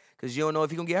contract because you don't know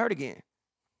if he's gonna get hurt again.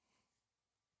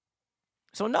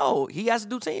 So no, he has to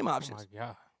do team options. Oh my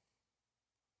God.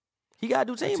 He gotta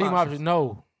do team options.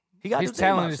 No. His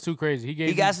talent is too crazy. He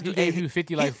gave you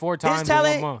 50 like 4 times in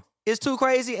 1 month. It's too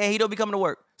crazy, and he don't be coming to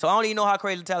work. So I don't even know how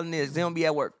crazy the talent is. They don't be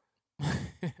at work.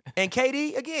 And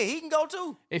KD, again, he can go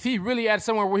too. If he really at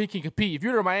somewhere where he can compete, if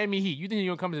you're the Miami Heat, you think he's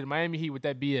going to come to the Miami Heat with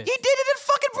that BS? He did it in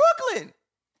fucking Brooklyn.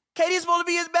 KD's supposed to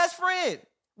be his best friend.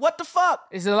 What the fuck?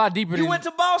 It's a lot deeper You than... went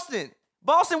to Boston.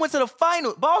 Boston went to the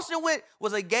finals.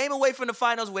 Was a game away from the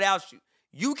finals without you.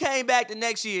 You came back the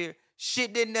next year.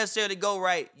 Shit didn't necessarily go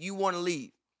right. You want to leave.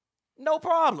 No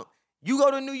problem. You go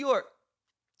to New York.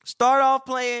 Start off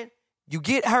playing. You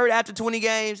get hurt after 20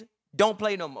 games. Don't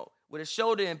play no more with a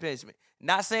shoulder impingement.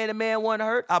 Not saying the man wasn't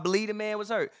hurt. I believe the man was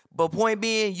hurt. But point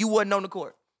being, you wasn't on the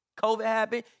court. COVID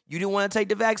happened. You didn't want to take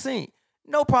the vaccine.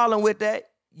 No problem with that.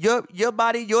 Your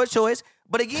body, your choice.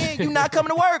 But again, you're not coming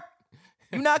to work.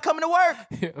 You're not coming to work.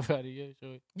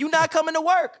 You're not coming to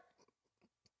work.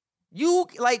 You,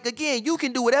 again, you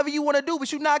can do whatever you want to do,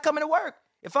 but you're not coming to work.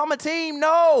 If I'm a team,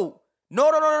 no.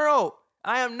 No.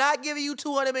 I am not giving you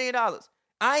 $200 million.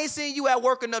 I ain't seeing you at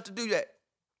work enough to do that.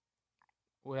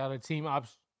 Without a team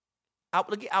option. I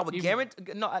would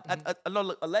guarantee. No,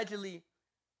 look, allegedly,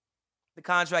 the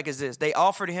contract is this. They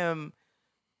offered him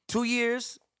 2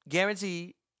 years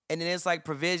guaranteed, and then it's like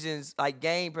provisions, like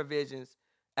game provisions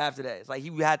after that. It's like he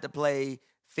would have to play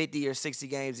 50 or 60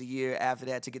 games a year after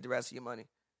that to get the rest of your money.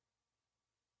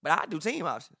 But I do team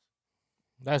options.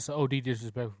 That's OD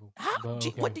disrespectful. How?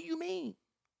 Okay. What do you mean?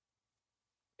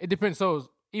 It depends. So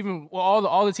even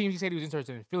all the teams he said he was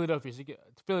interested in,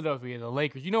 Philadelphia, the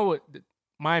Lakers. You know what,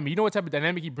 Miami. You know what type of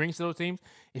dynamic he brings to those teams.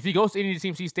 If he goes to any of the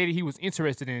teams he stated he was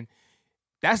interested in,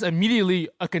 that's immediately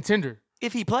a contender.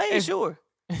 If he plays, sure.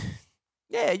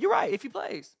 Yeah, you're right. If he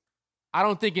plays, I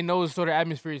don't think in those sort of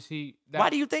atmospheres Why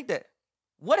do you think that?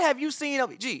 What have you seen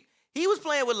of? Gee, he was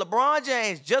playing with LeBron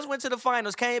James. Just went to the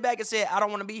finals. Came back and said, "I don't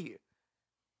want to be here."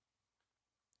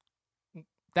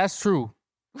 That's true.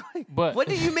 But what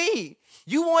do you mean?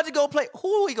 You want to go play? Who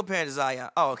are we comparing to Zion?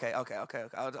 Oh, okay. I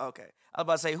was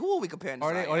about to say, who are we comparing to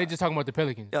Zion? Are they just talking about the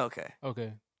Pelicans? Okay.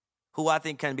 Who I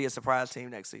think can be a surprise team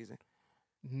next season.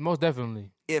 Most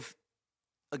definitely. If,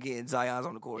 again, Zion's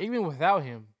on the court. Even without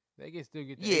him, they can still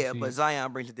get the Yeah, but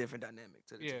Zion brings a different dynamic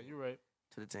to the team. Yeah, you're right.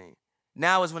 To the team.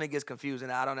 Now is when it gets confusing.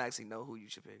 I don't actually know who you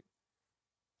should pick.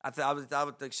 I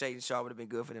would think Shaedon Sharpe would have been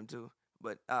good for them too.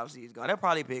 But obviously he's gone. They'll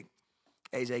probably pick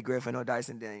AJ Griffin or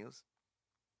Dyson Daniels.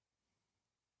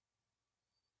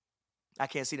 I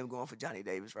can't see them going for Johnny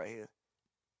Davis right here.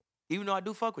 Even though I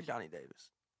do fuck with Johnny Davis.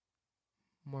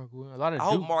 Mark Williams. I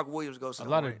hope Mark Williams goes to the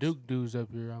Hornets. A lot of Duke dudes up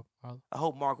here. I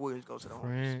hope Mark Williams goes to the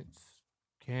Hornets.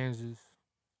 Kansas.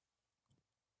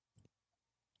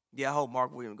 Yeah, I hope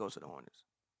Mark Williams goes to the Hornets.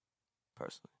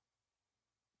 Personally.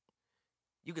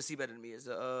 You can see better than me. Is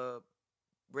the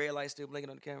red light still blinking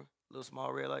on the camera? A little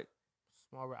small red light?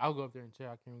 Small red. I'll go up there and check.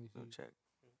 I can't really see. Check.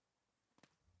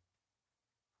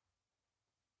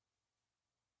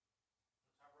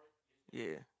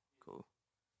 Yeah, cool.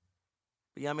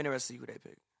 But yeah, I'm interested to see who they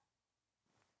pick.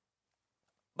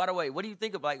 By the way, what do you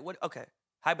think of okay,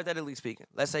 hypothetically speaking,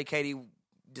 let's say KD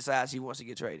decides he wants to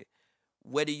get traded.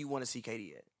 Where do you want to see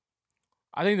KD at?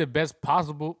 I think the best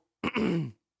possible,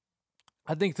 I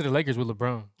think to the Lakers with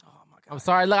LeBron. Oh my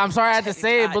God. I'm sorry I had to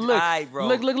say it, but look, bro.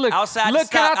 look. Outside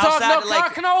look, can I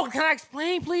talk? No, Can I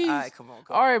explain, please? All right, come on.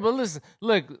 All right, but listen,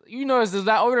 look, you know,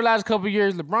 over the last couple of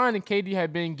years, LeBron and KD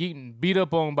have been getting beat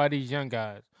up on by these young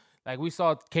guys. Like, we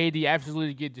saw KD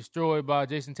absolutely get destroyed by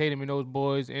Jason Tatum and those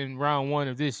boys in round 1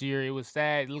 of this year. It was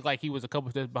sad. It looked like he was a couple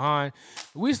steps behind.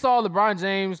 We saw LeBron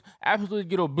James absolutely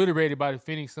get obliterated by the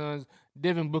Phoenix Suns,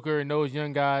 Devin Booker and those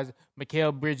young guys,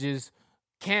 Mikal Bridges,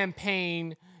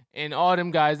 Campaign, and all them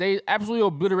guys. They absolutely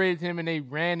obliterated him, and they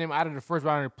ran him out of the first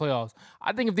round of the playoffs.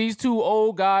 I think if these two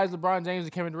old guys, LeBron James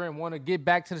and Kevin Durant, want to get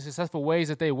back to the successful ways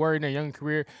that they were in their young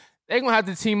career, they're going to have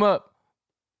to team up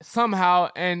somehow,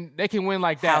 and they can win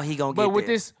like that. How he gonna get there?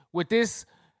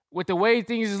 With the way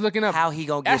things is looking up, how he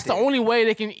gonna get that's there? The only way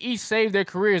they can each save their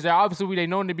careers. They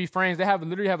know them to be friends. They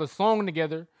literally have a song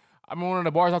together. I mean, one of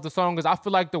the bars off the song is, I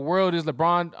feel like the world is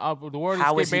LeBron. The world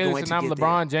is Skip Bayless, and I'm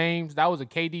LeBron James. That was a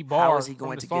KD bar. How is he going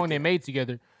from the to song get there? they made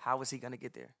together. How is he going to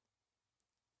get there?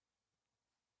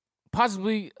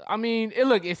 Possibly. I mean,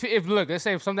 if let's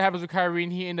say if something happens with Kyrie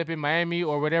and he end up in Miami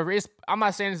or whatever, I'm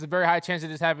not saying it's a very high chance of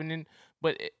this happening,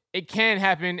 but it can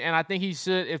happen, and I think he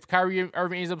should. If Kyrie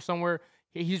Irving ends up somewhere,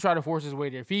 he try to force his way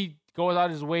there. If he goes out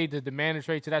his way to demand a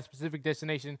trade to that specific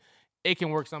destination, it can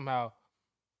work somehow.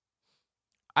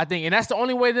 I think, and that's the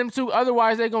only way them two.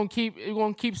 Otherwise, they're gonna keep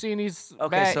seeing these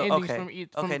bad endings from each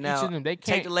of them. They can't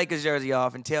take the Lakers jersey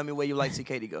off and tell me where you like to see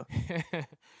KD go.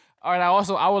 All right.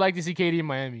 I would like to see KD in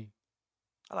Miami.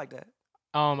 I like that.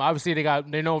 Obviously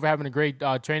they're known for having a great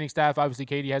training staff. Obviously,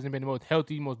 KD hasn't been the most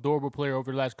healthy, most durable player over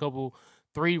the last couple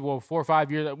 4 or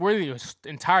 5 years, really his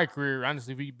entire career,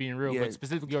 honestly, if we being real, Yeah, but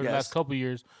specifically over the yes. last couple of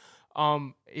years.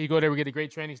 He go there, we get a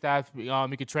great training staff.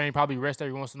 He could train, probably rest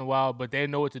every once in a while, but they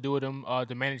know what to do with him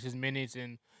to manage his minutes.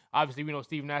 And obviously, we know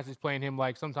Steve Nash is playing him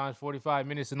like sometimes 45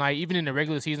 minutes a night, even in the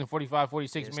regular season, 45,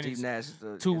 46 minutes, Steve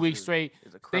Nash 2 weeks straight, is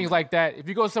a things criminal. like that. If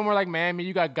you go somewhere like Miami,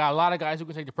 you got a lot of guys who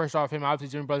can take the pressure off him.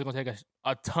 Obviously, Jimmy Butler's going to take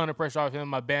a ton of pressure off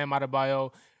him. Bam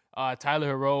Adebayo, Tyler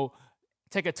Hero.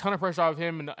 Take a ton of pressure off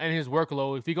him and his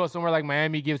workload. If he goes somewhere like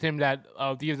Miami, gives him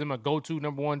a go-to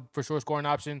number one for sure scoring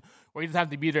option, where he doesn't have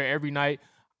to be there every night.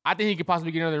 I think he could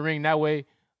possibly get another ring that way.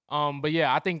 But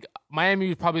yeah, I think Miami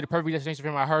is probably the perfect destination for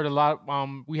him. I heard a lot.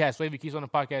 We had Slavy Keys on the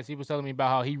podcast. He was telling me about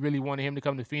how he really wanted him to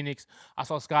come to Phoenix. I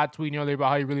saw Scott tweeting earlier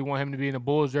about how he really wanted him to be in a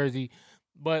Bulls jersey.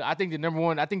 But I think the number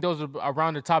one, I think those are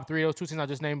around the top three. Those two teams I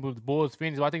just named with the Bulls,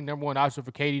 Phoenix. So I think number one option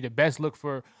for KD, the best look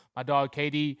for my dog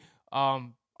KD,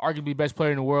 arguably best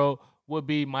player in the world, would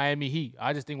be Miami Heat.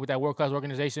 I just think with that world-class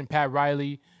organization, Pat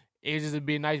Riley, it's just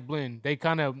be a nice blend.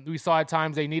 We saw at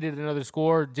times they needed another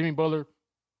scorer. Jimmy Butler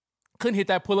couldn't hit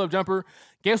that pull-up jumper.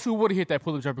 Guess who would have hit that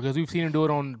pull-up jumper? Because we've seen him do it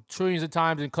on trillions of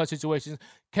times in clutch situations.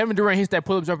 Kevin Durant hits that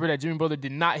pull-up jumper that Jimmy Butler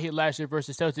did not hit last year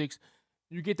versus Celtics.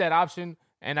 You get that option,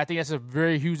 and I think that's a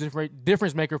very huge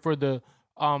difference maker for the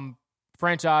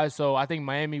franchise. So I think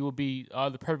Miami will be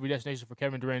the perfect destination for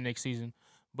Kevin Durant next season.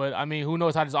 But, I mean, who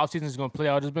knows how this offseason is going to play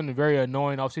out. It's been a very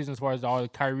annoying offseason as far as all the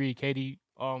Kyrie, KD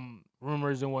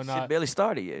rumors and whatnot. Shit barely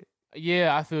started yet.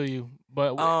 Yeah, I feel you.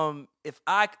 But if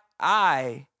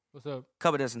I what's up?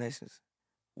 couple destinations.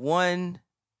 One,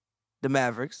 the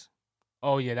Mavericks.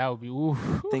 Oh, yeah, that would be oof.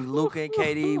 I think Luka and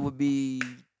KD would be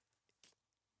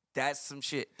that's some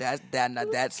shit. That's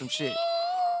some shit.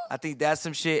 I think that's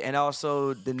some shit. And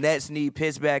also the Nets need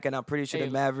picks back, and I'm pretty sure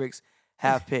the Mavericks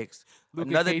have picks. Luka,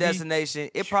 Another KD? destination,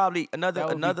 it probably That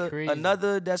would be crazy.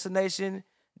 another destination,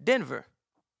 Denver.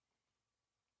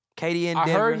 KD in I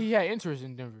Denver. heard he had interest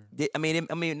in Denver. I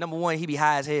mean, number one, he be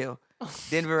high as hell.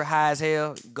 Denver high as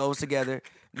hell goes together.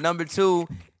 Number two,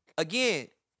 again,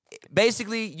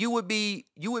 basically you would be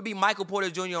Michael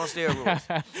Porter Jr. on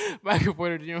steroids. Michael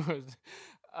Porter Jr.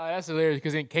 That's hilarious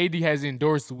because then KD has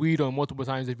endorsed weed on multiple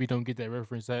times if you don't get that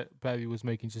reference that Pappy was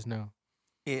making just now.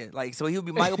 Yeah, like so he would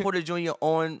be Michael Porter Jr.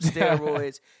 on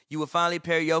steroids. You would finally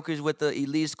pair Jokic with the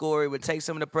elite scorer. It would take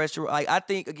some of the pressure. Like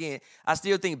I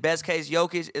still think best case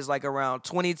Jokic is like around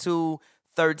 22,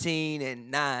 13,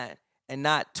 and 9, and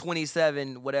not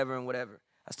 27, whatever and whatever.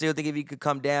 I still think if he could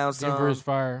come down some. Denver is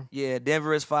fire. Yeah,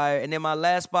 Denver is fire. And then my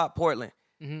last spot, Portland.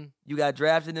 Mm-hmm. You got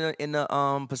drafted in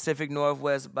the Pacific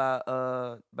Northwest by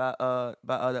the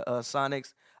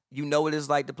Sonics. You know what it's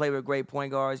like to play with great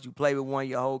point guards. You play with one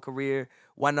your whole career.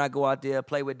 Why not go out there,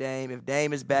 play with Dame? If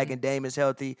Dame is back and Dame is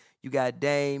healthy, you got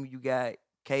Dame, you got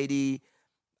KD.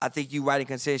 I think you right in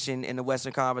contention in the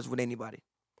Western Conference with anybody.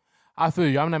 I feel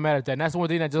you. I'm not mad at that. And that's one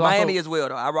thing that just Miami also, as well,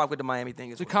 though. I rock with the Miami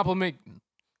thing as to well. compliment.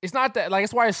 It's not that like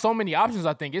it's why there's so many options.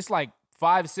 I think it's like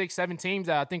 5, 6, 7 teams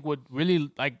that I think would really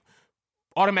like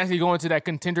automatically go into that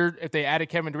contender if they added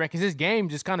Kevin Durant, because his game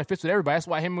just kind of fits with everybody. That's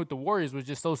why him with the Warriors was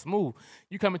just so smooth.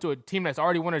 You come into a team that's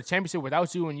already won a championship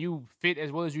without you, and you fit as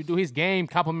well as you do. His game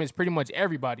complements pretty much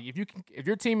everybody. If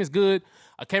your team is good,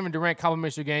 a Kevin Durant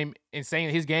complements your game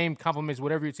insanely. His game complements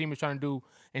whatever your team is trying to do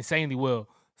insanely well.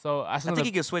 So I think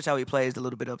he can switch how he plays a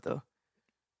little bit up, though.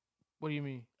 What do you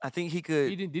mean? I think he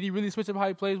could. Did he really switch up how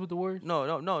he plays with the Warriors? No.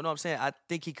 I'm saying I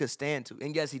think he could stand to,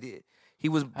 and yes, he did. He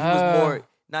was more.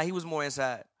 He was more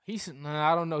inside.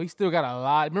 I don't know. He still got a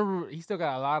lot. Remember, he still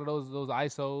got a lot of those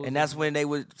ISOs. And that's when they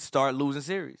would start losing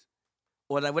series.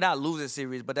 Or like, without losing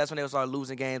series, but that's when they would start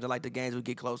losing games, and like the games would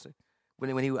get closer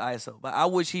when he would ISO. But I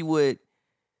wish he would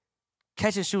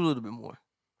catch and shoot a little bit more.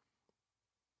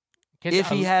 If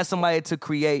he has somebody to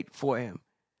create for him.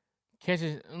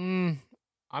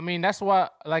 I mean, that's why,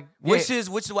 like, which is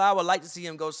why I would like to see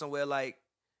him go somewhere like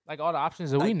all the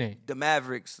options that we named, the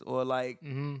Mavericks, or like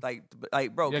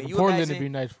bro, can you Portland imagine would be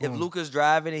nice for if him. Luka's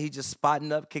driving and he just spotting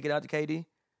up, kicking out to KD?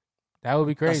 That would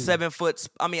be crazy. A 7 foot.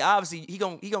 I mean, obviously he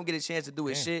gonna get a chance to do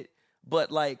his shit,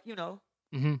 but like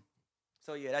Mm-hmm.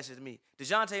 So yeah, that's just me.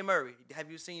 DeJounte Murray. Have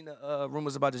you seen the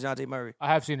rumors about DeJounte Murray? I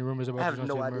have seen the rumors about. I have DeJounte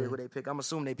no idea Murray. who they pick. I'm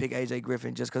assuming they pick AJ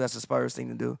Griffin just because that's the Spurs thing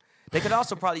to do. They could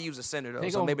also probably use a center though.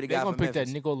 So maybe the guy from pick Memphis.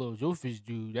 that Nikola Jokic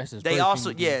dude. That's a They Spurs also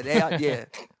thing to do. yeah.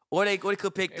 Or they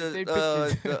could pick the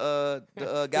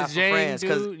guy from France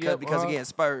because again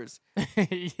Spurs.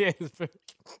 Yes.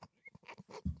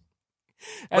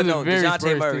 But no, DeJounte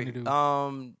Spurs Murray. thing to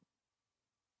do.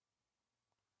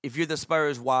 If you're the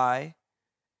Spurs, why?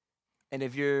 And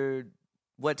if you're,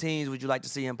 what teams would you like to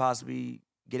see him possibly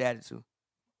get added to?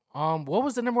 What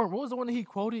was the number? What was the one that he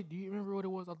quoted? Do you remember what it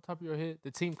was off the top of your head?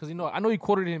 The team, because I know he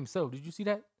quoted it himself. Did you see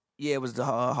that? Yeah, it was the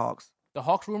Hawks. The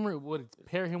Hawks rumor would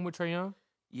pair him with Trae Young.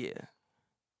 Yeah.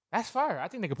 That's fire. I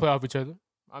think they could play off each other.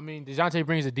 I mean, DeJounte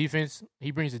brings the defense.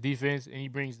 He brings the defense, and he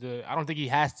brings the. I don't think he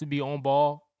has to be on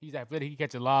ball. He's athletic. He can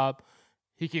catch a lob.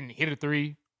 He can hit a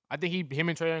three. I think him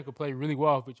and Trae Young could play really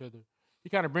well off each other. He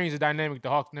kind of brings the dynamic the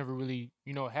Hawks never really,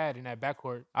 had in that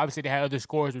backcourt. Obviously, they had other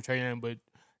scorers with Trae Young, but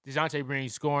DeJounte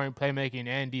brings scoring, playmaking,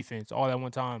 and defense all at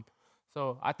one time.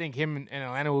 So I think him and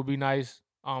Atlanta would be nice.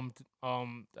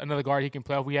 Another guard he can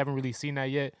play off. We haven't really seen that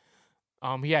yet.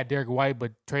 He had Derek White,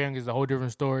 but Trae Young is a whole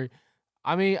different story.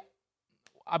 I mean,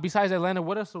 besides Atlanta,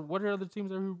 what are other teams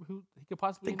that who he could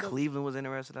possibly? I think Cleveland was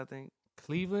interested. I think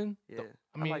Cleveland. Yeah,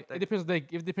 I mean, like that. it depends.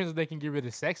 It depends if they can get rid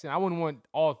of Sexton. I wouldn't want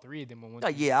all three of them on one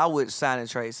team. Yeah, I would sign and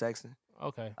trade Sexton.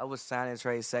 Okay. I would sign and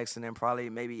trade Sexton and probably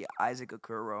maybe Isaac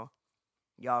Okoro.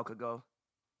 Y'all could go,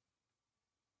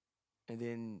 and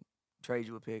then trade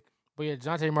you a pick. But yeah,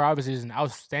 DeJounte Murray obviously is an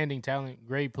outstanding talent,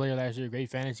 great player last year, great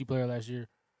fantasy player last year.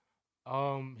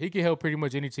 He can help pretty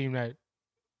much any team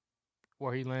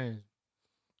where he lands.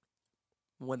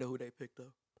 Wonder who they picked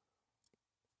up.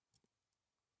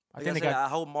 I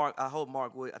hope Mark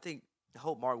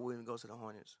Williams goes to the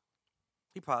Hornets.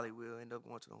 He probably will end up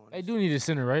going to the Hornets. They do need a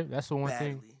center, right? That's the one badly.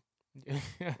 thing.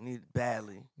 Need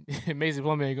badly. Mason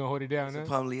Plumlee ain't gonna hold it down. Mason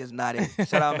Plumlee is not it.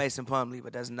 Shout out Mason Plumlee,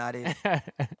 but that's not it.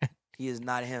 He is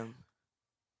not him.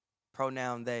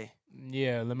 Pronoun they.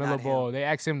 Yeah, LaMelo Ball. They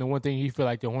asked him the one thing he feel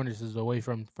like the Hornets is away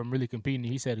from really competing.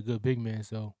 He said a good big man.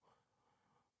 So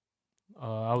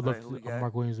I would love to.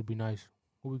 Mark Williams would be nice.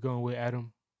 Who we going with,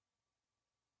 Adam?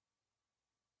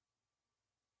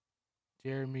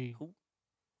 Jeremy. Who?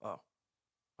 Oh,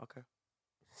 okay.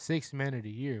 6th man of the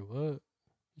year. What?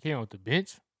 He came off the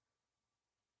bench?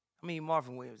 I mean,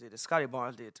 Marvin Williams did it. Scotty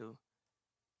Barnes did too.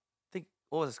 I think,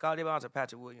 what was it, Scotty Barnes or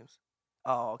Patrick Williams?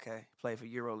 Oh, okay. Played for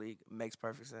EuroLeague. Makes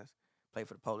perfect sense. Played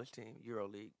for the Polish team.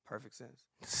 EuroLeague. Perfect sense.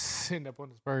 Sitting up on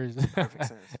the Spurs. Perfect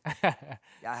sense. I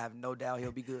have no doubt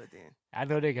he'll be good then. I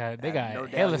know they got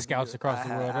hella scouts across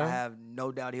the world. I have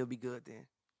no doubt he'll be good then.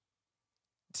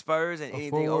 Spurs and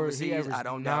anything overseas, I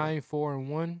don't doubt. 9, 4, and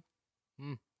 1.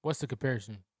 What's the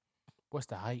comparison? What's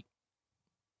the height?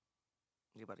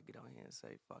 You about to get on here and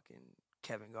say fucking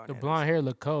Kevin Garnett. The blonde hair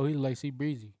look cold. He look like C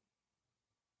Breezy.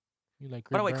 He like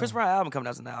Chris. By the way, Chris Brown album coming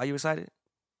out tonight. Are you excited?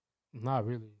 Not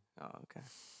really. Oh, okay.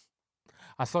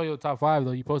 I saw your top 5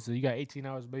 though. You posted. You got 18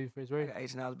 hours Babyface Ray. I got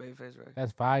 18 hours Babyface Ray.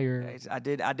 That's fire. I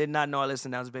did not know I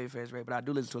listened to Babyface Ray, but I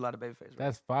do listen to a lot of Babyface Ray.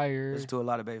 That's fire. Listen to a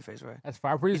lot of Babyface Ray. That's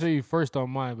fire. I'm pretty sure you first on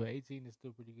mine, but 18 is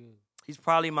still pretty good. He's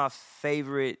probably my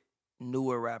favorite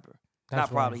newer rapper. That's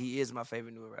Not probably. He is my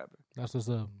favorite newer rapper. That's what's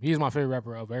up. He's my favorite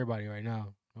rapper of everybody right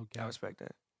now. Okay. I respect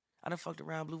that. I done fucked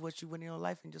around, blew what you went in your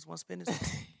life and just want to spend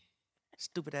this.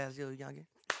 Stupid ass little youngin.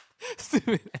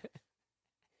 Stupid.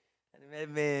 And that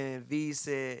man V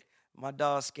said, "My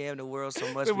dog scammed the world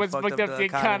so much It we was fucked up the economy."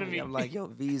 economy. I'm like, yo,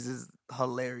 V's is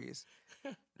hilarious.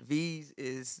 V's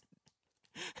is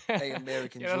a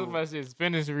American Yeah, that's jewel. my shit.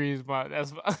 Spanish reads my.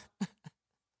 That's my.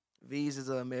 V's is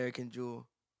an American jewel.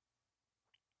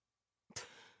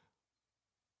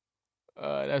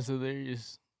 That's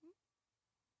hilarious.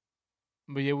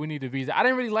 But yeah, we need the V's. I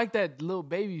didn't really like that little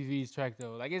baby V's track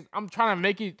though. Like I'm trying to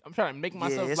make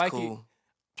myself it's like cool. it.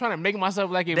 I'm trying to make myself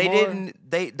like it. They more.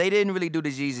 didn't really do the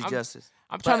Jeezy justice.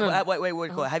 I'm trying to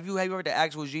wait. Have you heard the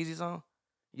actual Jeezy song?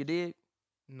 You did?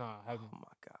 No, I haven't. Oh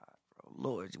my God,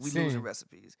 bro, Lord, we Send losing it.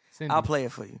 recipes. Send I'll it. play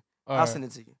it for you. All I'll right. send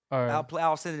it to you. All right.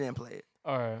 I'll send it and play it.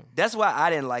 All right. That's why I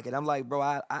didn't like it. I'm like, bro,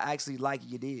 I actually like it.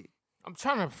 You did. I'm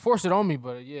trying to force it on me,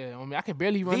 but yeah, I mean, I can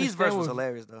barely even V's understand verse was what-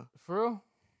 hilarious though. For real?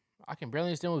 I can barely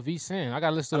understand what V's saying. I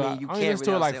gotta listen to it. you I only can't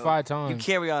listen to it like really 5 times. You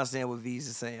can't really understand what V's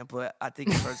is saying, but I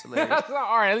think his verse hilarious.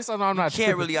 All right, at least I know I'm not. You can't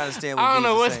tripping. really understand what I don't V's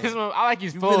know is what's saying. his. I like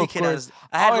his You flow. really of can't course. understand.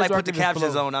 I had to always like put the rock with his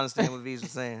captions flow. on to understand what V's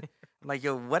was saying. I'm like,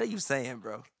 yo, what are you saying,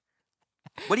 bro?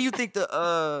 What do you think first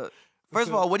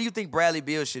of all, what do you think Bradley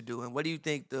Beal should do, and what do you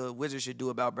think the Wizards should do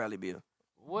about Bradley Beal?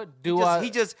 What do I?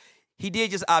 He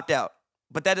did just opt out,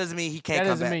 but that doesn't mean he can't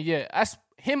That come doesn't back. mean That's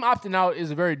him opting out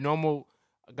is a very normal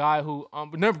guy who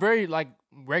they're very like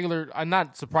regular,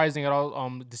 not surprising at all.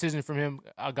 Decision from him,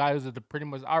 a guy who's pretty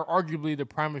much arguably the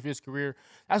prime of his career.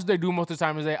 That's what they do most of the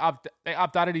time is they opt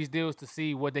out of these deals to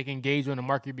see what they can gauge on the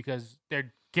market because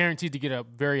they're guaranteed to get a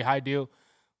very high deal.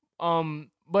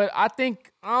 But I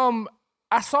think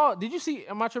I saw. Did you see?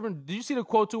 Am I tripping? Did you see the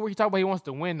quote too where he talked about he wants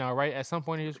to win now? Right at some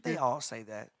point in his career. They all say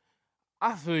that.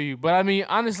 I feel you, but I mean,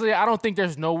 honestly, I don't think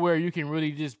there's nowhere you can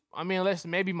really just. I mean, unless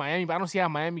maybe Miami, but I don't see how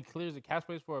Miami clears the cap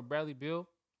space for a Bradley Beal.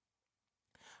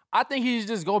 I think he's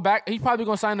just go back. He's probably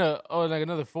gonna sign like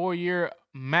another 4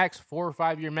 or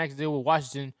 5 year max deal with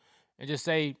Washington, and just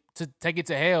say to take it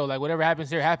to hell. Like whatever happens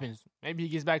here happens. Maybe he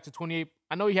gets back to 28.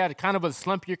 I know he had kind of a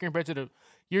slump year compared to the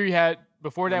year he had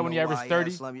before that when he averaged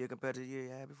 30. Slump year compared to the year he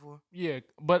had before. Yeah,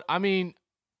 but I mean,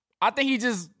 I think he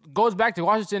just goes back to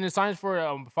Washington and signs for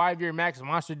a 5 year max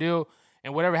monster deal,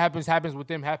 and whatever happens with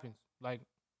them happens. Like,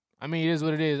 I mean, it is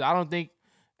what it is. I don't think,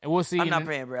 and we'll see. I'm not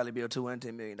paying Bradley Beal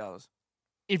 $210 million.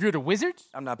 If you're the Wizards?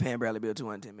 I'm not paying Bradley Beal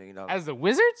 $210 million. As the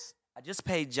Wizards? I just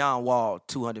paid John Wall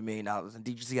 $200 million. And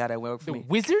did you see how that worked for me? The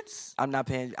Wizards? I'm not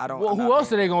paying. I don't. Well, who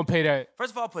else are they going to pay that?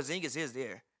 First of all, Porzingis is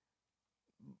there.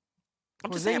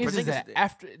 I'm just Porzingis saying Porzingis is is there.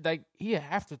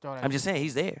 afterthought. I'm just saying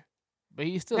he's there. But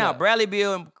he's still Now, Bradley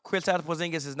Beal and Kristaps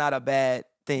Porzingis is not a bad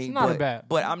thing. It's not bad.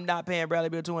 But I'm not paying Bradley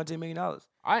Beal $210 million.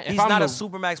 If He's I'm not the- a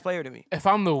supermax player to me. If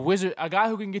I'm the Wizard, a guy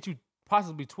who can get you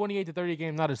possibly 28 to 30 a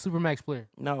game, not a supermax player.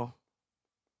 No.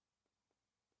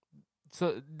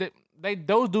 So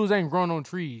those dudes ain't growing on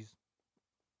trees.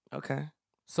 Okay.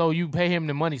 So you pay him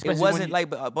the money, It especially wasn't when like,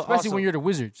 but especially also, when you're the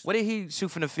Wizards. what did he shoot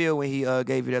from the field when he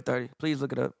gave you that 30? Please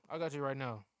look it up. I got you right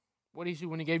now. What did he shoot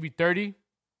when he gave you 30?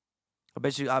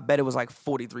 I bet it was like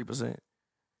 43%.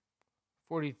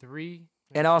 43.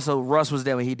 And also, Russ was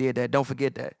there when he did that. Don't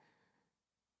forget that.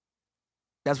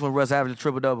 That's when Russ averaged a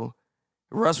triple-double.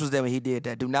 Russ was there when he did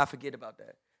that. Do not forget about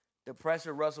that. The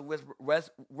pressure Russell,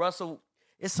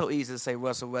 it's so easy to say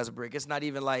Russell Westbrook. It's not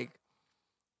even like,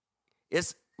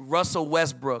 it's Russell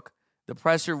Westbrook. The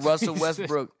pressure Russell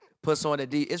Westbrook puts on the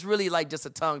D. It's really like just a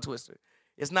tongue twister.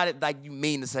 It's not like you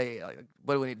mean to say it.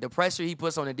 But when the pressure he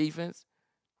puts on the defense.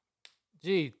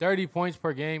 30 points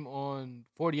per game on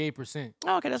 48%.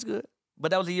 Oh, okay, that's good. But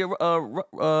that was the year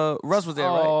Russ was there,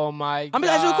 right? Oh my God. I'm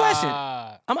gonna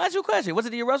ask you a question. Was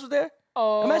it the year Russ was there?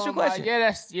 Oh, I'm asking you a question.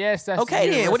 That's Okay,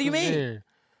 the year then. What do Russ you was mean? there.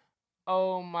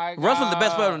 Oh my God. Russ was the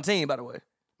best player on the team, by the way.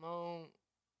 Um,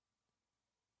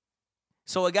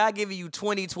 So a guy giving you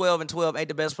 20, 12, and 12 ain't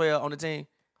the best player on the team?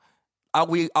 Are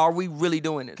we really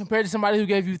doing this? compared to somebody who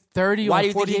gave you 30 Why or do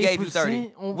you think he gave you 48%? 30?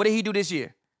 What did he do this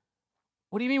year?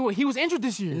 What do you mean? He was injured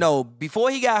this year. No,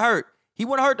 before he got hurt. He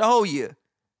wasn't hurt the whole year.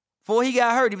 Before he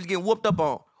got hurt, he was getting whooped up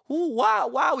on. Why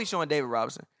are we showing David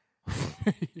Robinson?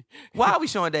 Why are we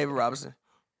showing David Robinson?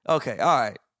 Okay, all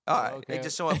right. Okay. They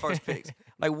just showing first picks.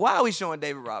 Like, why are we showing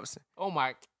David Robinson? Oh my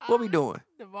God. What we doing?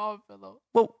 The ball pillow.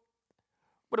 What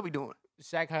are we doing?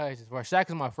 Shaq highlights as far. Shaq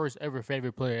is my first ever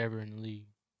favorite player ever in the league.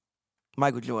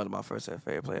 Michael Jordan's my first ever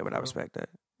favorite player, but I respect that.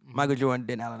 Michael Jordan,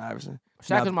 then Allen Iverson.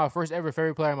 Shaq is my first ever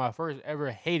favorite player, my first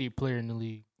ever hated player in the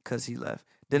league. Because he left.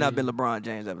 Then I've been LeBron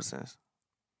James ever since.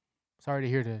 Sorry to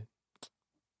hear that.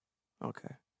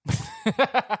 Okay.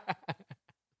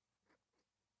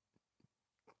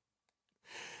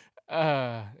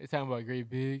 They're talking about great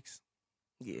bigs.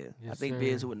 Yeah. I Yes, think sir.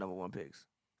 Biz were number one picks.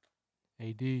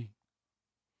 AD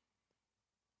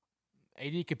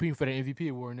competing for the MVP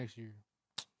award next year.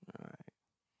 All right.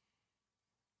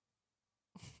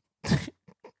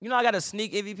 You know I got a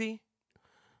sneak MVP?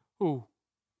 Who?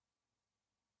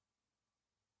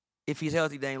 If he's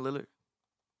healthy, Dame Lillard.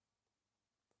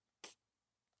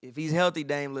 If he's healthy,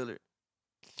 Dame Lillard.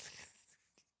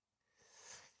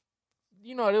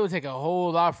 You know, it would take a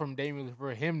whole lot from Damian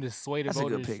for him to sway the That's a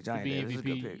good voters pick, to Giant be Davis. That's a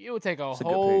good MVP. pick. It would take a That's a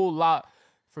good whole lot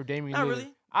for Damian Not Lillard.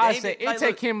 really. I'd Dame- say it'd like, take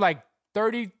look- him like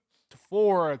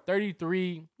 34 or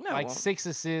 33, No, it like won't. 6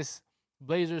 assists.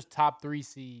 Blazers top 3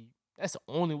 seed. That's the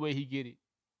only way he get it.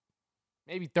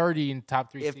 Maybe 30 in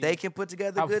top 3 If seed. they can put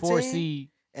together a top good 4 team seed.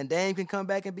 and Dame can come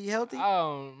back and be healthy,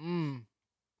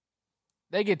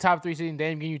 They get top 3 seed and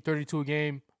Dame getting you 32 a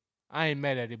game. I ain't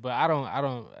mad at it, but I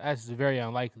don't. That's very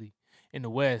unlikely in the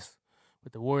West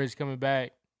with the Warriors coming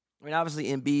back. I mean, obviously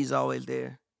Embiid's always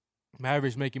there.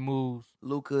 Mavericks making moves.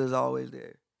 Luka is always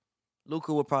there.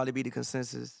 Luka will probably be the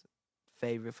consensus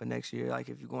favorite for next year. Like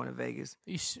if you're going to Vegas,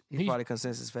 he's probably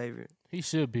consensus favorite. He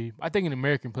should be. I think an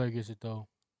American player gets it though.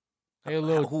 They a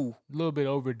little bit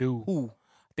overdue. Who?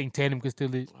 I think Tatum could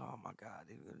steal it. Oh my God.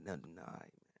 No.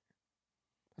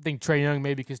 I think Trae Young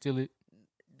maybe could steal it.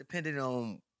 Depending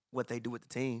on what they do with the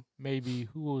team. Maybe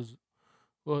who was?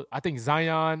 Well, I think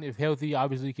Zion, if healthy,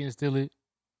 obviously can steal it.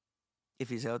 If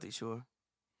he's healthy, sure.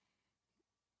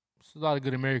 It's a lot of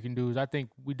good American dudes. I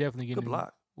think we definitely get Good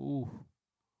block. Ooh,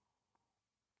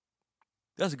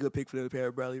 That's a good pick for the pair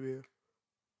of Bradley Beal.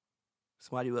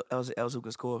 Somebody else who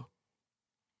can score.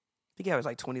 I think he averaged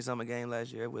like 20-something a game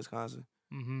last year at Wisconsin.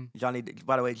 mm-hmm.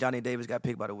 By the way, Johnny Davis got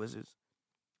picked by the Wizards.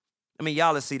 I mean,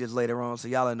 y'all will see this later on, so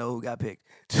y'all will know who got picked.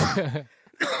 The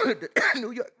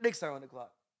New York Knicks are on the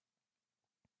clock.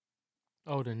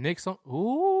 Oh, the Knicks on.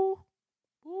 Ooh.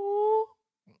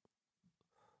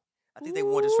 I think they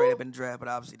wanted to trade up in the draft, but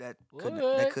obviously that What?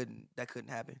 couldn't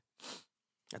happen.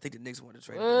 I think the Knicks wanted to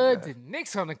trade up in the What? draft. The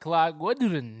Knicks on the clock. What do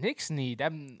the Knicks need? They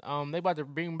about to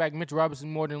bring back Mitch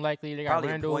Robinson more than likely. They got Probably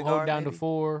a Randall point hold guard, down to maybe.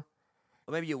 4.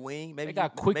 Or maybe a wing. Maybe They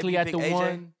got maybe quickly you at pick the AJ.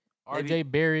 1. Maybe-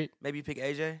 RJ Barrett. Maybe you pick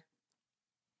AJ.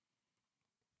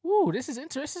 Ooh, this is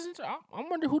interesting. I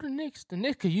wonder who the Knicks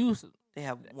could use. They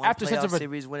have one After such playoff a-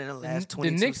 series win in the The last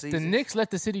 22 Knicks, seasons. the Knicks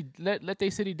let the city let their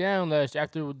city down last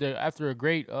after a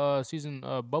great season,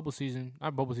 bubble season,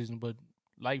 not bubble season, but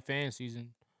light fan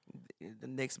season. The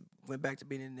Knicks went back to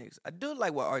being the Knicks. I do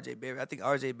like what RJ Barrett. I think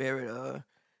RJ Barrett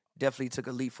definitely took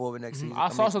a leap forward next season. I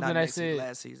saw something not that next season, said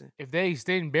last season. if they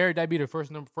extend Barrett, that'd be the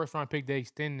first round pick they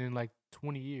extend in like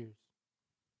 20 years.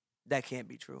 That can't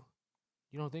be true.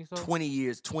 You don't think so? 20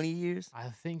 years. 20 years? I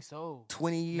think so.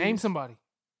 20 years? Name somebody.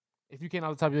 If you can't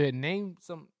off the top of your head, name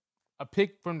a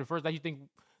pick from the first that you think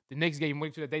the Knicks gave him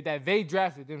that they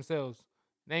drafted themselves.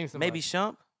 Name somebody. Maybe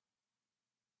Shump?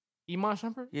 Iman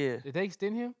Shumpert? Yeah. Did they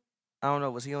extend him? I don't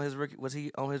know. Was he still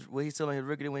on his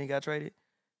rookie deal when he got traded?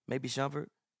 Maybe Shumpert?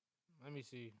 Let me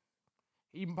see.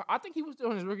 I think he was still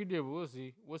on his rookie deal, but we'll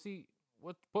see. Was he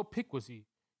what pick was he?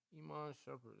 Iman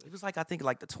Shumpert. It was like, I think,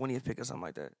 like the 20th pick or something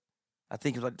like that. I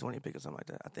think it was like the 20th pick or something like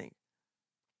that. I think.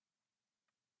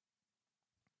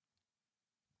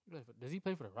 Does he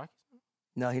play for the Rockets?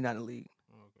 No, he's not in the league.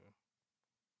 Oh, okay.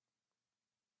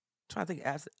 Trying to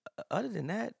think, other than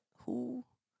that, who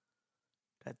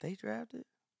that they drafted?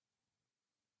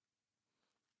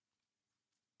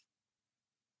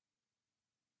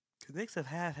 The Knicks have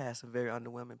had some very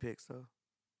underwhelming picks, though.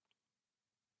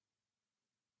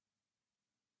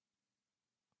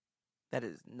 That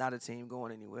is not a team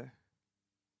going anywhere.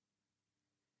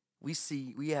 We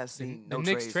have seen The no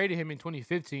Knicks trades. traded him in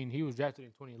 2015. He was drafted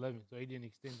in 2011, so he didn't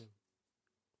extend him.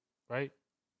 Right?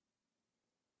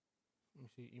 Let me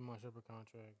see. Iman Shumpert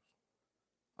contracts.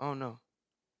 Oh no,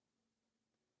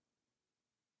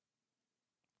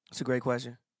 that's a great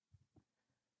question.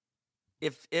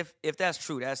 If that's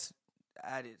true,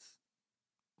 that is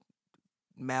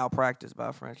malpractice by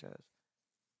a franchise.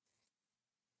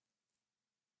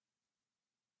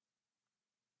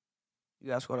 You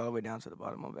gotta scroll all the way down to the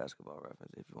bottom on Basketball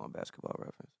Reference if you want Basketball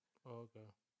Reference. Oh, okay.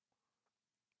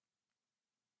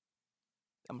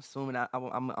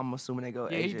 I'm assuming they go.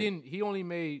 Yeah, AJ. he didn't. He only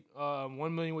made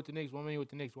 $1 million with the Knicks, $1 million with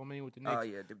the Knicks, $1 million with the Knicks, Oh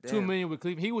yeah, $2 damn. million with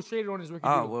Cleveland. He was traded on his rookie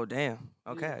Oh deal. well, damn.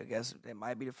 Okay, Yeah. I guess that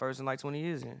might be the first in like 20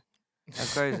 years. Then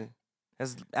that's crazy.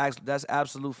 That's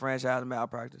absolute franchise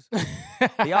malpractice.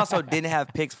 They also didn't have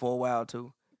picks for a while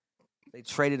too. They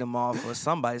traded them off for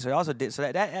somebody, so they also did.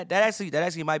 So that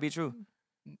actually might be true.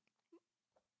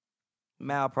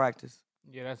 Malpractice.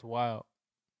 Yeah, that's wild.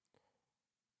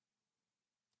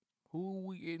 Who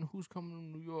we getting? Who's coming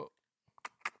to New York?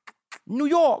 New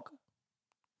York.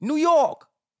 New York.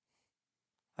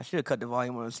 I should have cut the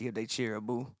volume on to see if they cheer or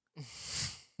boo.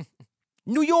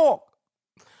 New York.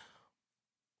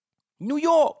 New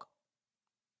York.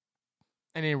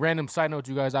 And then random side note,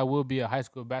 you guys, I will be a high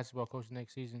school basketball coach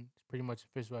next season. It's pretty much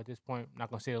official at this point. I'm not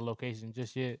gonna say the location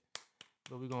just yet.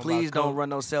 But we're going. Please don't run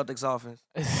those Celtics offense.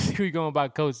 We're going by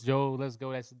Coach Joe. Let's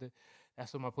go.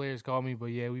 That's what my players call me. But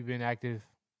yeah, we've been active.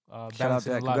 Shout out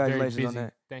Balancing that. a lot. Very Congratulations on busy.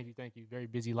 that. Thank you. Very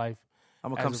busy life.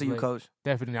 I'm gonna As come of see you, late. Coach.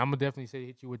 Definitely. I'm gonna definitely say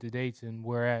hit you with the dates and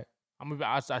where at. I'm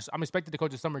expected to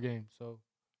coach a summer game, so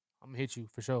I'm gonna hit you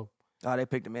for sure. Oh, they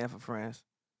picked a man for France.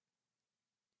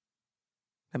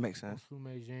 That makes sense.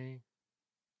 Sume Jean.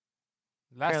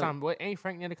 Last Apparently- time, what ain't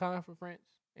Frank Ntilikina for France?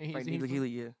 Ain't Frank he from-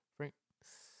 Ntilikina, yeah. Frank.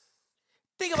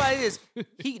 Think about this.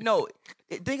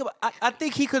 I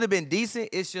think he could have been decent.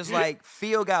 It's just like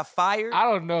Phil got fired. I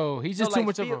don't know. He's just So, too like,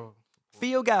 much of a.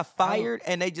 Phil got fired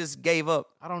and they just gave up.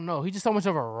 I don't know. He's just so much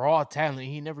of a raw talent.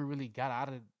 He never really got out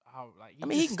of how. Like I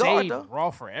mean, he just can guard, stayed though.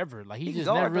 raw forever. Like he He can just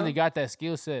guard, never really though. got that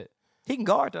skill set. He can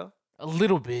guard though. A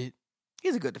little bit.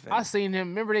 He's a good defender. I seen him.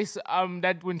 Remember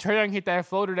that when Trae Young hit that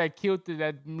floater that killed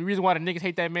that reason why the niggas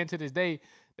hate that man to this day.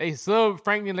 They subbed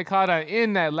Frank Ntilikina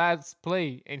in that last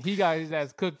play, and he got his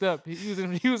ass cooked up. He was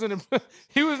in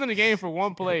the game for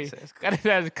one play. Got his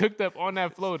ass cooked up on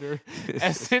that floater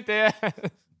and sent their ass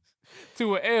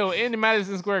to an L in the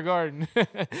Madison Square Garden.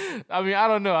 I mean, I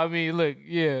don't know. I mean, look,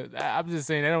 yeah, I'm just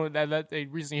saying that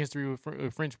recent history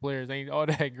with French players ain't all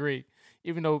that great.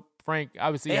 Even though Frank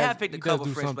obviously They have picked a he does couple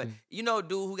do French, but something. you know,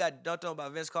 dude who got dunked on by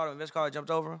Vince Carter when Vince Carter jumped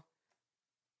over him?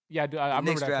 Yeah, I remember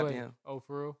Knicks that drafted play. him. Oh,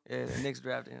 for real? Yeah, the Knicks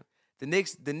drafted him. The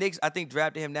Knicks, I think,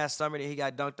 drafted him that summer. Then he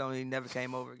got dunked on and he never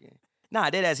came over again. Nah,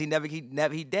 dead ass. He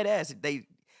dead ass. They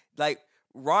like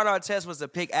Ron Artest was the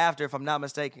pick after, if I'm not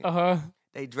mistaken.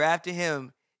 They drafted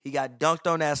him. He got dunked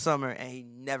on that summer and he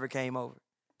never came over.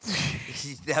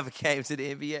 He never came to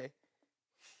the NBA.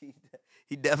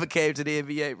 He never came to the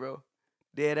NBA, bro.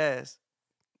 Dead ass.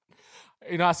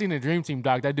 You know, I seen the Dream Team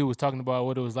doc. That dude was talking about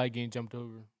what it was like getting jumped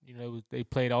over. You know, they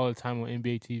played all the time on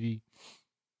NBA TV.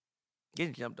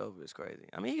 Getting jumped over is crazy.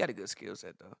 I mean, he got a good skill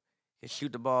set though. He can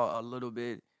shoot the ball a little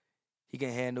bit. He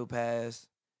can handle pass.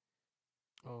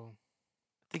 Oh,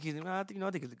 I think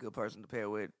he's a good person to pair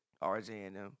with RJ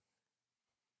and them.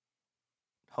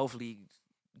 Hopefully, he's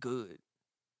good.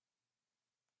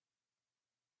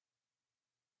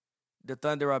 The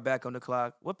Thunder are back on the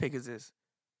clock. What pick is this?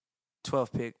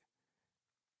 12th pick.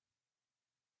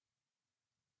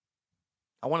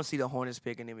 I want to see the Hornets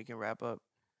pick, and then we can wrap up.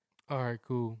 all right,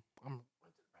 cool.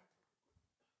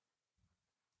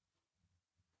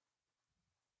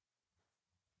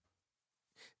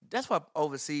 That's why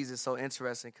overseas is so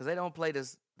interesting because they don't play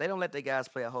this. They don't let their guys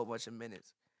play a whole bunch of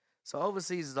minutes. So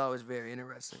overseas is always very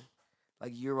interesting,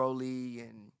 like EuroLeague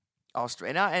and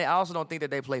Australia. And I also don't think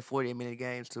that they play 40-minute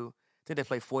games too. I think they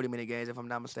play 40-minute games if I'm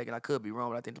not mistaken. I could be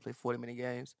wrong, but I think they play 40-minute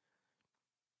games.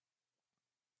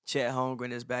 Chet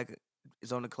Holmgren is back.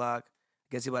 Is on the clock.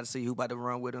 Guess he about to see who about to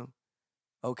run with him.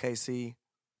 OKC.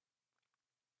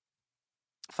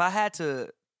 If I had to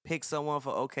pick someone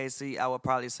for OKC, I would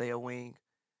probably say a wing.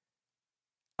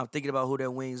 I'm thinking about who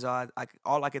their wings are.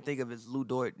 All I can think of is Lou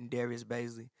Dort and Darius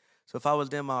Bazley. So if I was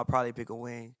them, I would probably pick a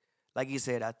wing. Like you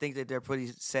said, I think that they're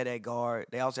pretty set at guard.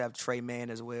 They also have Trey Mann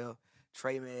as well.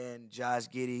 Trey Mann, Josh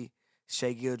Giddey,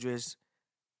 Shea Gildress.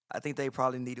 I think they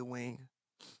probably need a wing.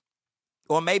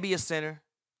 Or maybe a center.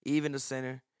 Even the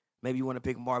center. Maybe you want to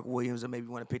pick Mark Williams, or maybe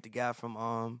you want to pick the guy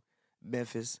from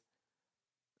Memphis.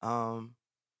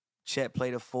 Chet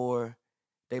played a 4.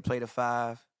 They played a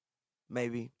 5.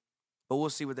 Maybe. But we'll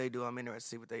see what they do. I'm interested to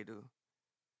see what they do.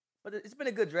 But it's been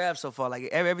a good draft so far. Like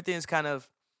everything has kind of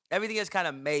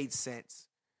made sense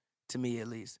to me, at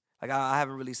least. Like I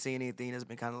haven't really seen anything that's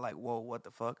been kind of like, whoa, what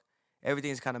the fuck?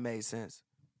 Everything's kind of made sense.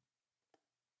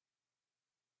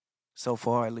 So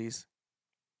far, at least.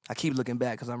 I keep looking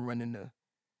back because I'm trying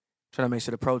to make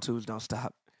sure the Pro Tools don't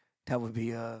stop. That would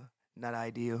be not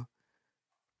ideal.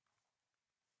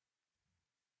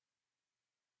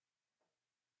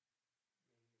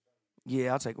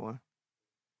 Yeah, I'll take one.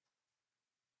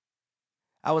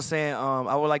 I was saying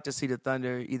I would like to see the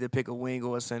Thunder either pick a wing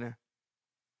or a center.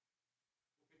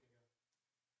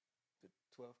 The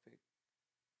 12th pick.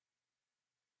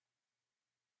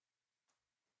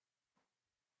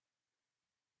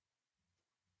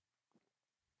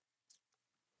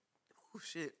 Oh,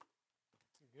 shit.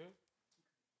 You good?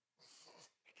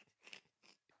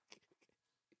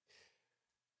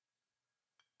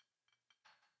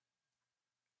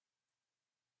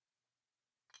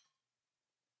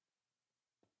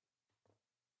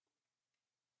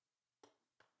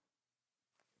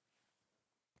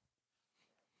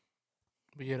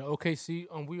 But yeah, the OKC,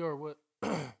 we are what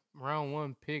round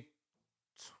 1, pick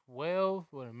 12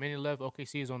 with a minute left.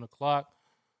 OKC is on the clock.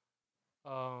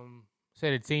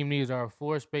 Say the team needs our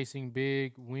floor spacing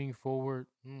big, wing forward.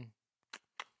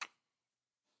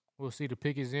 We'll see. The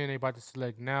pick is in. They about to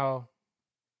select now.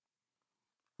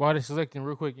 While they're selecting,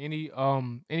 real quick, any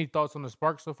thoughts on the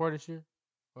Sparks so far this year,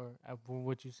 or from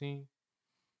what you've seen?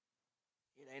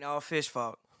 It ain't all Fish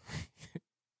fault.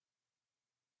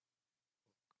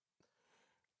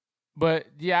 But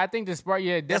yeah, I think the Spark.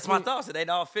 Yeah, That's my definitely. thoughts. It ain't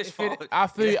all Fish fault. I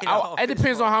feel. It ain't all It Fish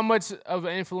depends fault. on how much of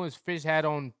an influence Fish had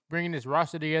on bringing this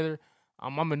roster together.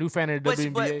 I'm a new fan of the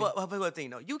WNBA. But one thing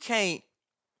though, you can't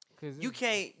 'Cause you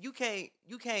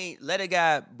can't let a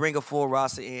guy bring a full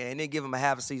roster in and then give him a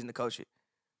half a season to coach it.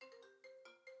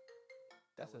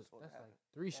 That's like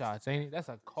 3 shots, ain't it? That's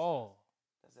a call.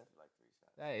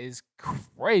 That is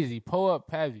crazy. Pull up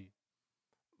Pavy.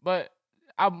 But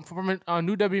I'm from a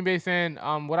new WNBA fan.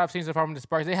 What I've seen so far from the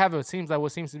Sparks, they have what seems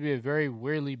to be a very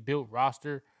weirdly built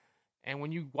roster. And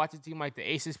when you watch a team like the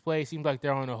Aces play, it seems like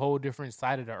they're on a whole different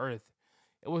side of the earth.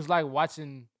 It was like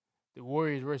watching the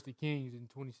Warriors versus the Kings in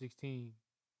 2016.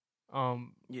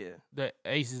 Yeah. The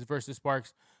Aces versus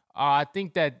Sparks. I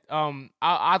think that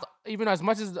I even as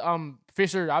much as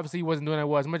Fisher obviously wasn't doing that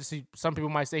well, as much as some people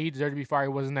might say he deserved to be fired, he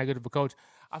wasn't that good of a coach.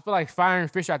 I feel like firing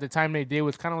Fisher at the time they did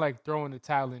was kind of like throwing the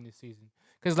towel in this season.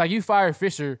 Because like you fire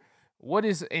Fisher, and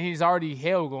he's already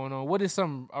hell going on. What is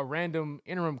a random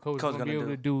interim coach going to be able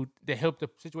to do to help the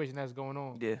situation that's going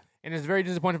on? Yeah. And it's very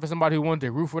disappointing for somebody who wanted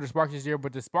to root for the Sparks this year,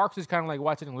 but the Sparks is kind of like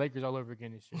watching the Lakers all over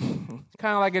again this year. It's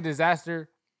kind of like a disaster.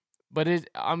 But they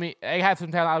have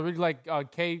some talent. I really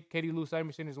like Katie Lou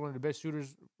Simonson is one of the best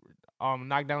shooters,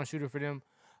 knockdown shooter for them.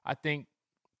 I think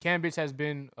Cam Bitch has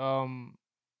been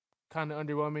kind of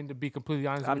underwhelming, to be completely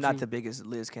honest I'm with not you. the biggest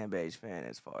Liz Cambage fan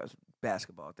as far as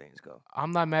basketball things go.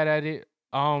 I'm not mad at it.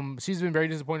 She's been very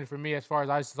disappointing for me as far as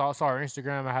I saw her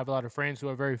Instagram. I have a lot of friends who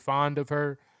are very fond of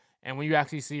her, and when you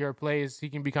actually see her plays, she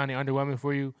can be kind of underwhelming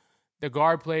for you. The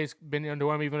guard plays been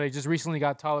underwhelming, even though they just recently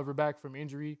got Tolliver back from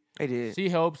injury. They did. She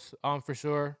helps, for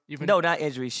sure. Even No, not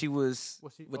injury. She was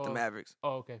with the oh, Mavericks.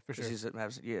 Oh, okay, for sure. She's at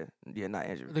Mavericks. Yeah, not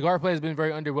injury. The guard play has been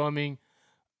very underwhelming.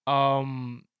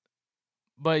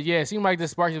 But yeah, it seemed like the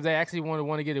Sparks, if they actually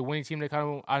want to get a winning team, they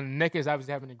kind of NECA is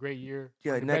obviously having a great year.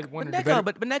 Yeah, One of the better-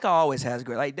 but NECA always has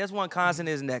great. Like there's one constant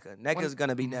is NECA. NECA's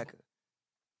gonna be NECA.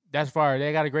 That's fire.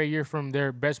 They got a great year from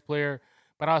their best player.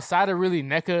 But outside of really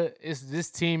NECA,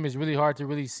 this team is really hard to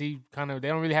really see. Kind of, they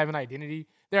don't really have an identity.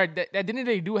 The identity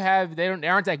they do have, they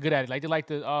aren't that good at it. Like they like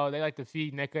to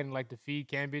feed NECA and like to feed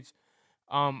Cambridge.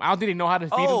 I don't think they know how to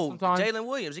feed them sometimes. Jalen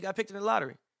Williams, he got picked in the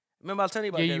lottery. Remember I was telling you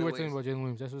about Yeah, Jalen you were Williams? talking about Jalen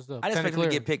Williams. That's what's up. I didn't Santa expect him to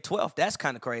Clara. get picked 12th. That's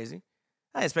kind of crazy.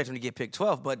 I didn't expect him to get picked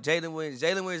 12th, but Jalen Williams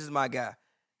is my guy.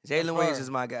 Jalen Williams is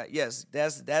my guy. Yes,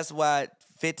 that's why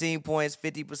 15 points,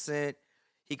 50%.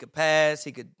 He could pass.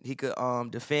 He could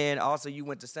defend. Also, you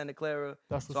went to Santa Clara,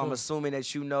 That's so what's I'm up. assuming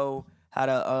that you know how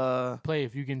to Play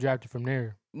if you can draft it from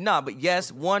there. Nah, but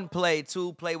yes, one play,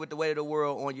 two play with the weight of the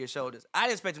world on your shoulders. I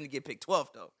didn't expect him to get picked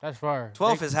 12th though. That's fire.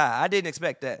 12th is high. I didn't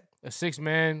expect that. A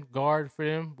 6-man guard for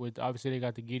them. With obviously they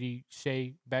got the Giddey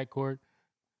Shea backcourt.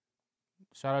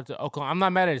 Shout out to Oklahoma. I'm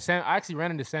not mad at it. I actually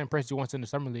ran into Sam Presti once in the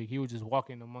summer league. He was just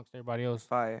walking amongst everybody else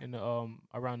Fire. in the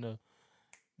around the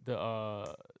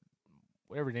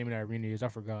whatever the name of that arena is. I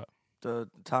forgot. The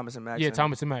Thomas and Max. Yeah, Center.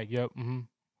 Thomas and Mack. Yep.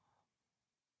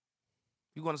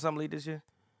 You going to summer league this year?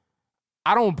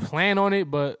 I don't plan on it,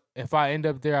 but if I end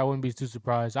up there, I wouldn't be too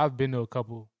surprised. I've been to a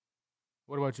couple.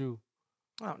 What about you?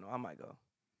 I don't know. I might go.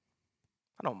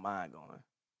 I don't mind going.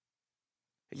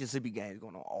 It's just be games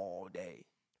going on all day.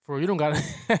 For you don't got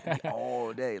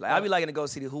All day. Like I be liking to go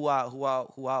see who I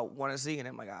want to see, and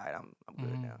I'm like, all right, I'm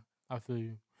good now. I feel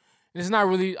you. It's not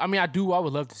really. I mean, I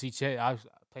would love to see Chet. I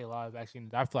play live. Actually,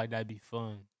 I feel like that'd be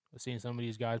fun. Seeing some of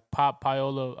these guys, Pop,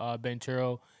 Paola,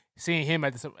 Benchero, seeing him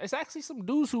at the. It's actually some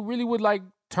dudes who really would like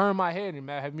turn my head and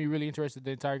have me really interested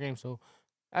the entire game. So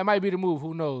that might be the move.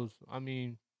 Who knows? I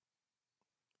mean,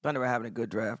 Thunder are having a good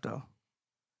draft though.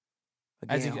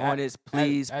 As Again, ex- Hornets,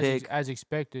 please as, pick. as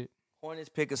expected. Hornets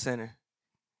pick a center.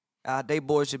 They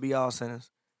boys should be all centers.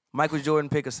 Michael Jordan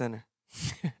pick a center.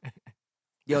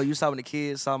 Yo, you saw when the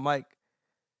kids saw Mike.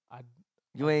 I-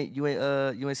 You ain't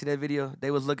see that video? They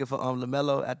was looking for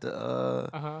LaMelo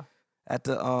at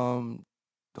the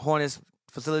Hornets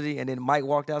facility, and then Mike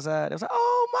walked outside. They was like,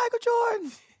 "Oh, Michael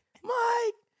Jordan,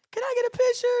 Mike, can I get a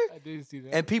picture?" I did see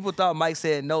that. And people thought Mike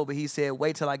said no, but he said,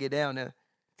 "Wait till I get down there."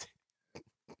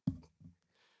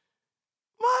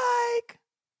 Mike,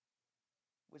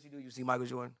 what you do? You see Michael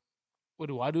Jordan? What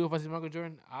do I do if I see Michael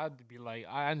Jordan? I'd be like,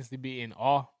 I honestly be in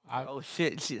awe. Oh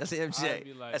shit, that's MJ. I'd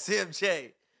be like- That's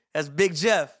MJ. That's Big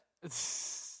Jeff.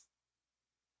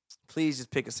 Please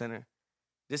just pick a center.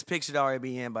 This pick should already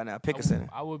be in by now. Pick a center.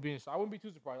 I wouldn't be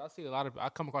too surprised. I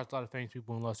come across a lot of famous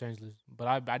people in Los Angeles, but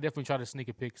I definitely try to sneak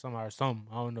a pick somehow or something.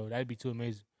 I don't know. That'd be too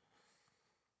amazing.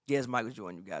 Yeah, it's Michael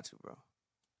Jordan. You got to, bro.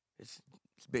 It's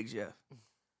Big Jeff.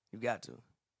 You got to.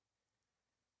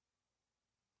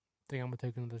 Think I'm gonna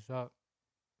take another shot.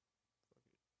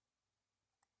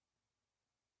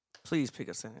 Please pick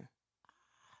a center.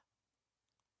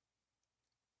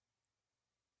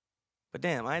 But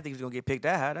damn, I didn't think he was gonna get picked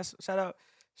that high. That's shout out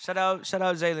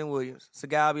Jalen Williams. It's a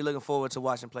guy I'll be looking forward to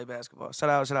watching play basketball. Shout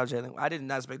out Jalen. I did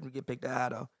not expect him to get picked that high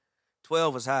though.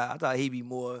 12 was high. I thought he'd be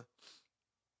more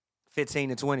 15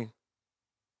 to 20.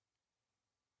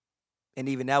 And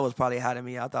even that was probably high to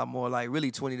me. I thought more like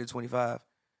really 20 to 25.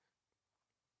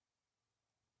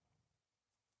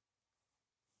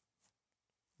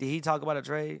 Did he talk about a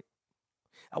trade?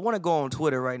 I want to go on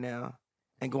Twitter right now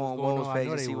and go on Woe's page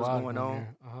and see what's going on.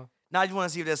 Now I just want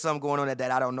to see if there's something going on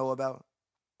that I don't know about.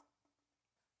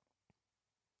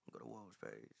 Go to Woe's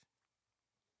page.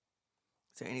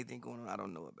 Is there anything going on I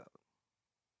don't know about?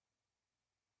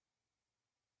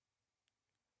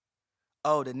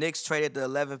 Oh, the Knicks traded the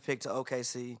 11th pick to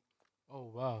OKC.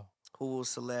 Oh wow. Who will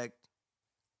select?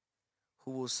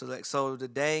 So the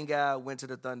Dane guy went to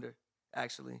the Thunder,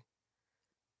 actually.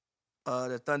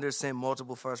 The Thunder sent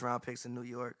multiple first-round picks in New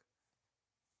York.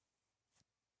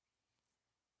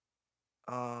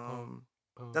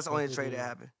 That's the only trade that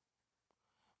happened.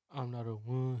 I'm not a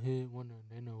one-hit wonder.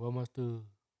 They know what must do.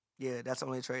 Yeah, that's the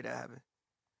only trade that happened.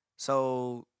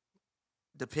 So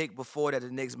the pick before that the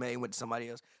Knicks made went to somebody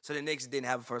else. So the Knicks didn't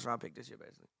have a first-round pick this year,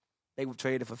 basically. They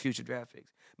traded for future draft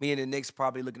picks. Me and the Knicks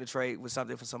probably looking to trade with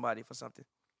something for somebody for something.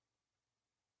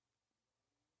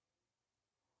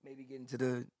 Maybe get into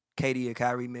the KD or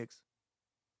Kyrie mix.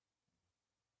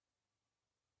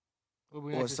 It would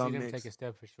be Or nice to see some them mix. take a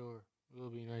step for sure. It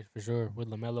would be nice for sure with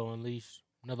LaMelo unleashed,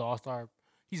 another All-Star.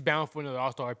 He's bound for another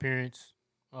All-Star appearance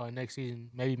next season.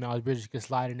 Maybe Miles Bridges could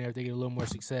slide in there if they get a little more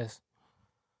success.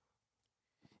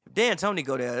 If D'Antoni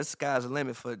go there, the sky's the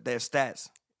limit for their stats.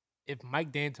 If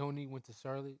Mike D'Antoni went to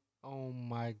Charlotte, oh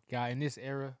my God, in this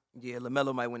era. Yeah,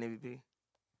 LaMelo might win MVP.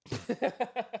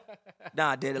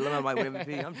 Nah, dead. LaMelo might win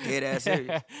MVP. I'm dead ass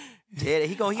serious. Dead.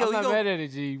 He I'm not mad at it,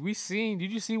 G.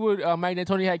 Did you see what Mike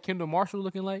D'Antoni had Kendall Marshall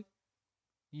looking like?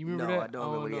 You remember No, that? I don't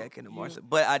remember no. he had Kendall Marshall.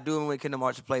 But I do remember when Kendall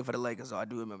Marshall played for the Lakers, so I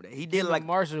do remember that. He did Kendall like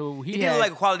Marshall. he did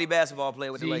like a quality basketball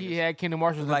player with the Lakers. He had Kendall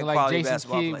Marshall Like looking like quality Jason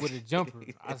basketball Kidd player. with a jumper.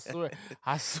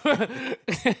 I swear.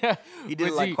 He did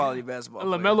But like G, quality basketball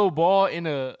player. LaMelo Ball in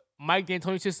a Mike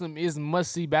D'Antoni system is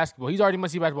must-see basketball. He's already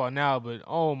must-see basketball now, but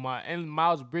oh my! And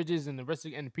Miles Bridges and the rest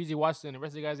of, and PJ Washington and the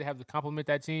rest of the guys that have to complement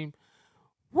that team.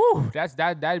 Woo!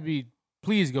 That'd be.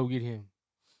 Please go get him.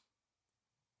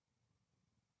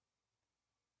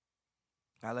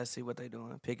 All right, let's see what they're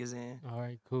doing. Pick is in. All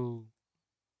right, cool.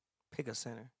 Pick a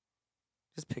center.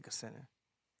 Just pick a center.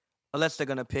 Unless they're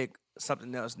gonna pick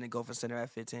something else and they go for center at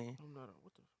 15. I'm not.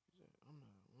 What the fuck is that? I'm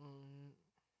not.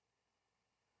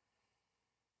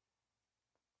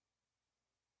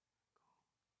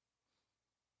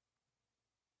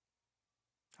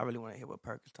 I really want to hear what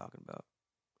Perk is talking about.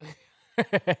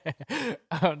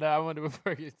 I don't know. I wonder what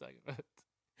Ferguson's talking about.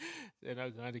 They're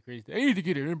not kind of crazy. They need to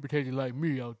get an imitator like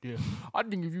me out there. I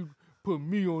think if you put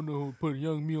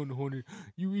young me on the Hornet,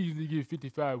 you easily get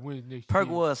 55 wins next Perk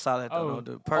year. was solid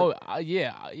though. Perk,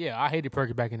 Yeah. I hated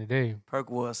Perk back in the day.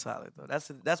 Perk was solid though. That's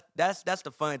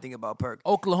the funny thing about Perk.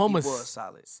 Oklahoma He was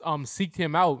solid. seeked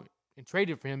him out and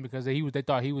traded for him because they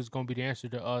thought he was going to be the answer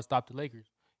to stop the Lakers.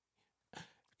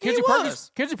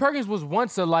 Kendrick Perkins was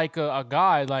once a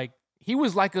guy like he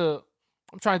was like a.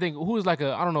 I'm trying to think who was like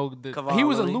a. I don't know. He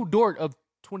was Looney. a Lou Dort of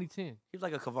 2010. He was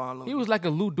like a Kevon Looney. He was like a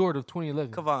Lou Dort of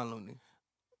 2011. Kevon Looney.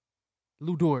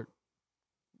 Lou Dort.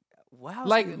 Wow.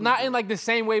 Like not in like the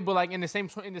same way, but like in the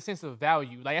sense of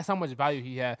value. Like that's how much value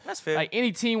he had. That's fair. Like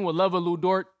any team would love a Lou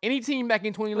Dort. Any team back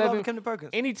in 2011. Kendrick Perkins.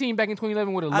 Any team back in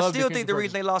 2011 would have loved. I still think the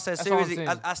reason they lost that That's all I'm series.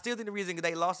 saying. I still think the reason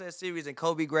they lost that series and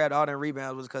Kobe grabbed all them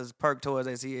rebounds was because Perk tore his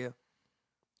ACL.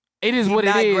 It is what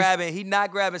it is. He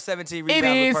not grabbing 17 It rebounds.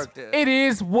 is. With Perk did. It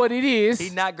is what it is. He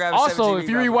not grabbing 17 Also, if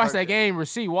you rebounds with rewatch Perk that did. game,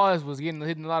 Rasheed Wallace was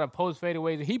hitting a lot of post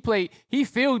fadeaways. He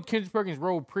filled Kendrick Perkins'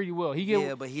 role pretty well. But he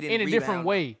didn't in a rebound, different though.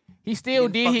 way. He still He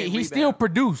did. didn't He fucking still rebound.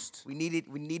 produced. We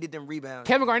needed them rebounds.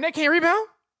 Kevin Garnett can't rebound.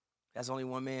 That's only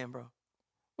one man, bro.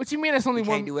 What you mean? That's only He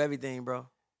one. can't do everything, bro.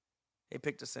 They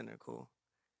picked a center. Cool.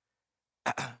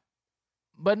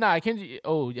 But nah, Kendrick.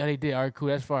 Oh, yeah, they did. All right, cool.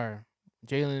 That's fire.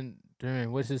 Jalen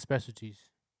Duran. What's his specialties?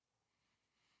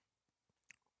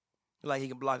 Like he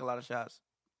can block a lot of shots.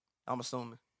 I'm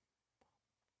assuming.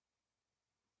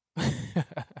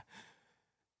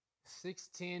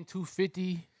 6'10",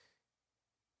 250.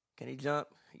 Can he jump?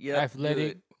 Yeah.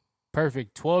 Athletic.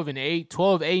 Perfect. 12-8.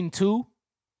 12-8-2.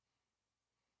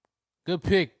 Good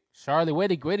pick, Charlotte. Way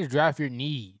to draft your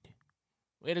need.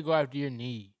 Way to go after your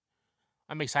need.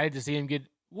 I'm excited to see him get.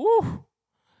 Woo!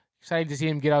 Excited to see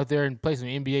him get out there and play some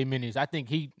NBA minutes. I think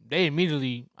they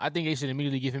should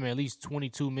immediately give him at least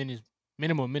 22 minutes,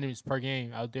 minimum minutes per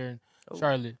game out there in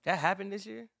Charlotte. That happened this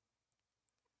year?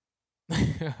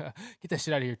 Get that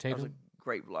shit out of here, That was Tatum. a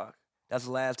great block. That's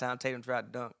the last time Tatum tried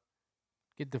to dunk.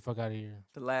 Get the fuck out of here.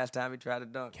 The last time he tried to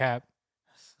dunk. Cap.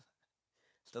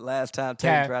 It's the last time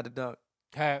Tatum Cap. tried to dunk.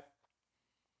 Cap.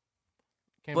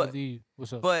 Can't But- believe.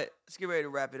 What's up? But let's get ready to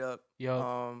wrap it up.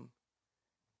 Yo.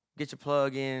 Get your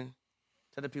plug in.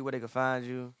 Tell the people where they can find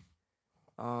you.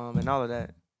 And all of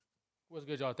that. What's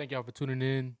good, y'all? Thank y'all for tuning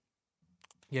in.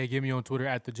 Yeah, get me on Twitter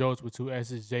at the Jolts with 2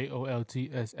 S's,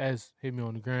 JOLTSS. Hit me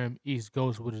on the gram, East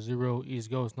Ghost with a 0. East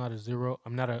Ghost, not a 0.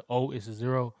 I'm not an O, it's a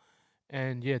 0.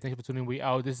 And yeah, thank you for tuning in. We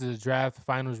out. This is a draft,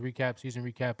 finals recap, season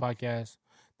recap podcast.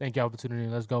 Thank y'all for tuning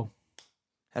in. Let's go.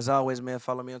 As always, man,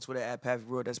 follow me on Twitter at Pavy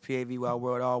World. That's PAVY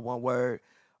World, all one word.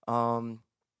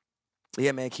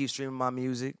 Yeah, man, keep streaming my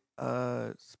music.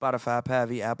 Spotify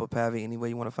Pavy, Apple Pavy, anywhere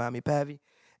you want to find me, Pavy.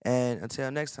 And until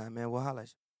next time, man, we'll holla at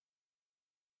you.